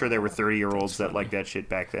 55-year-old, and I'm sure there were 30-year-olds that liked that shit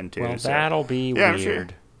back then too. Well, so. that'll be weird. Sure.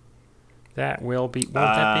 That will be. Won't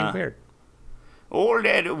that be weird? All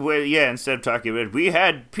that, well, yeah, instead of talking about, we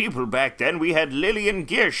had people back then, we had Lillian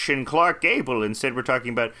Gish and Clark Gable. Instead, we're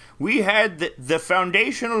talking about, we had the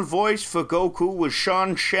foundational voice for Goku was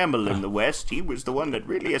Sean Schemmel in the West. He was the one that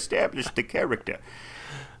really established the character.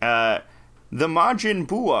 The Majin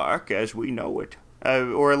Buu arc, as we know it.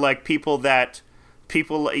 Or like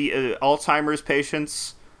Alzheimer's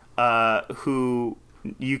patients who...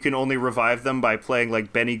 You can only revive them by playing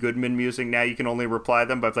like Benny Goodman music. Now you can only reply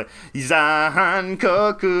them by playing Zahan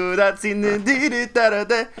Koku, that's in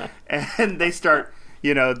the and they start,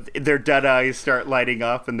 their dead eyes start lighting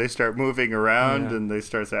up and they start moving around and they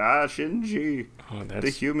start saying, Shinji, the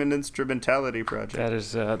Human Instrumentality Project.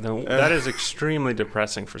 That is extremely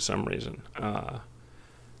depressing for some reason. I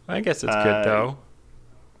guess it's good though.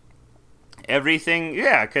 Everything,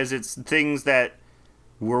 because it's things that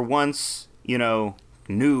were once,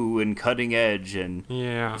 new and cutting edge and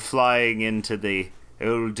flying into the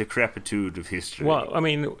old decrepitude of history. Well, I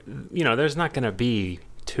mean, there's not going to be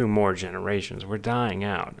 2 more generations. We're dying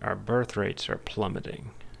out. Our birth rates are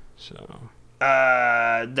plummeting. So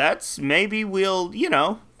that's maybe doesn't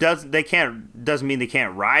mean they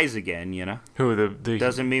can't rise again, Who the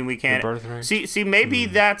doesn't mean we can't. The birth rate? See maybe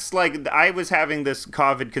that's like, I was having this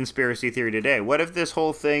COVID conspiracy theory today. What if this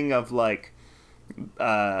whole thing of like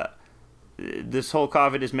this whole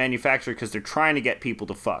COVID is manufactured because they're trying to get people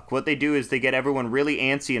to fuck. What they do is they get everyone really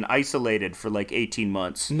antsy and isolated for like 18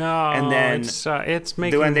 months. No, and then it's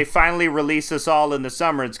making... when they finally release us all in the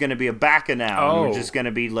summer, it's going to be a bacchanal. Oh. We're just going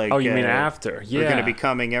to be like... Oh, you mean after? Yeah. We're going to be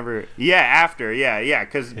coming after. Yeah,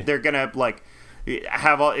 because they're going to like...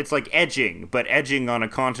 it's like edging, but edging on a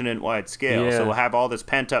continent-wide scale. Yeah. So we'll have all this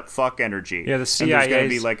pent-up fuck energy. Yeah, the CIA. And there's going to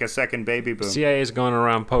be like a second baby boom. CIA's going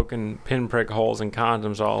around poking pinprick holes in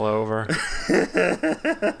condoms all over,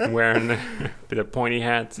 wearing the pointy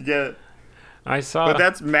hats. Yeah. I saw. But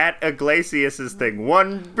that's Matt Iglesias' thing.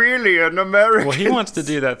 1 billion Americans. Well, he wants to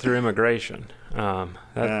do that through immigration.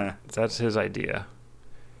 That's his idea.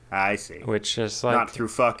 I see. Which is like... Not through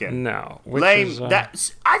fucking. No. Lame.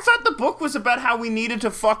 I thought the book was about how we needed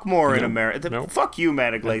to fuck more in America. Nope. Fuck you,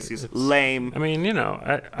 Matt Iglesias. Lame. I mean,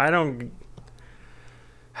 I don't...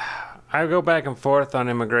 I go back and forth on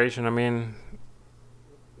immigration. I mean,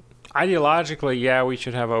 ideologically, yeah, we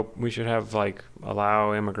should have like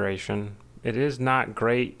allow immigration. It is not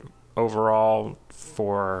great overall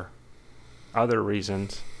for other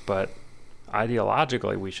reasons, but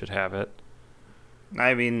ideologically we should have it.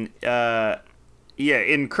 I mean,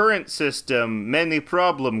 in current system, many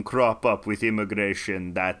problems crop up with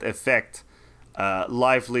immigration that affect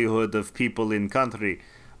livelihood of people in country.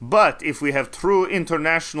 But if we have true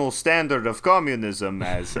international standard of communism,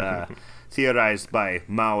 as theorized by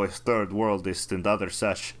Maoist third worldist and other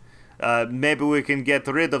such, maybe we can get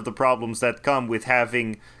rid of the problems that come with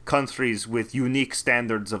having countries with unique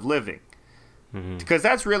standards of living. Because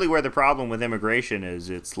that's really where the problem with immigration is.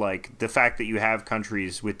 It's like the fact that you have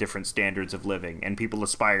countries with different standards of living and people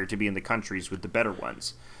aspire to be in the countries with the better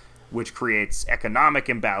ones, which creates economic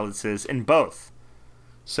imbalances in both.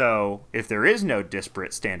 So if there is no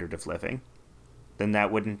disparate standard of living, then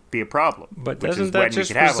that wouldn't be a problem. But doesn't that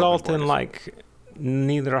just result in like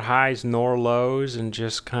neither highs nor lows and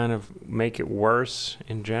just kind of make it worse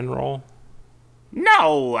in general?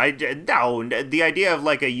 No, the idea of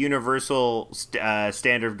like a universal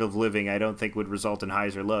standard of living, I don't think would result in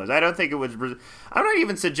highs or lows. I don't think it would. I'm not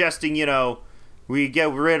even suggesting, we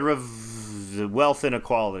get rid of the wealth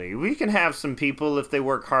inequality. We can have some people, if they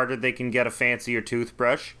work harder, they can get a fancier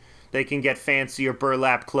toothbrush. They can get fancier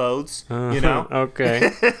burlap clothes,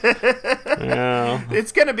 Okay. Yeah.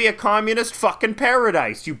 It's going to be a communist fucking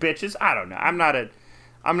paradise, you bitches. I don't know.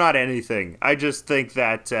 I'm not anything. I just think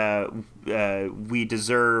that we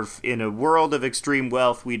deserve, in a world of extreme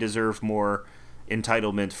wealth, we deserve more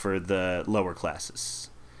entitlement for the lower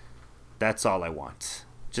classes. That's all I want.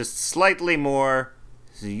 Just slightly more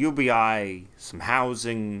UBI, some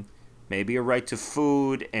housing, maybe a right to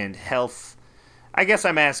food and health. I guess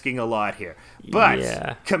I'm asking a lot here,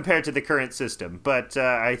 but compared to the current system. But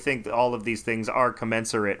I think all of these things are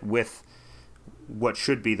commensurate with what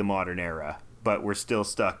should be the modern era. But we're still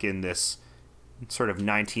stuck in this sort of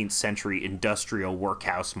 19th century industrial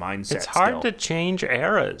workhouse mindset. It's hard to change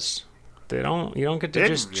eras. You don't get to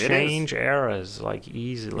just change eras like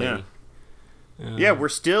easily. Yeah. Yeah,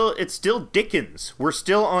 it's still Dickens. We're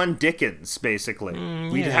still on Dickens, basically.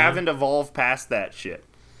 We haven't evolved past that shit.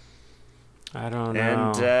 I don't know.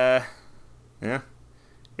 And, yeah.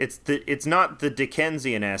 It's not the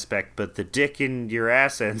Dickensian aspect, but the dick in your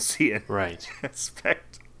assensian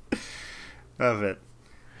aspect of it.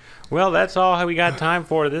 Well, that's all we got time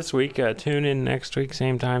for this week. Tune in next week,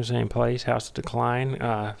 same time, same place, House of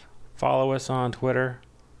Decline. Follow us on Twitter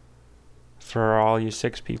for all you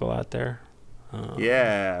 6 people out there.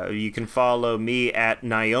 Yeah, you can follow me at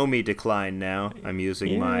Naomi Decline now. I'm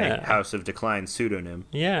using my House of Decline pseudonym.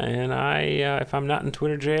 Yeah, and I, if I'm not in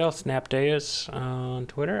Twitter jail, Snapdeus on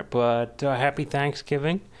Twitter. But happy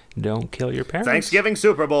Thanksgiving. Don't kill your parents. Thanksgiving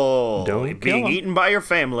Super Bowl. Don't being eaten by your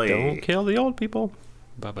family. Don't kill the old people.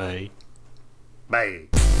 Bye-bye. Bye.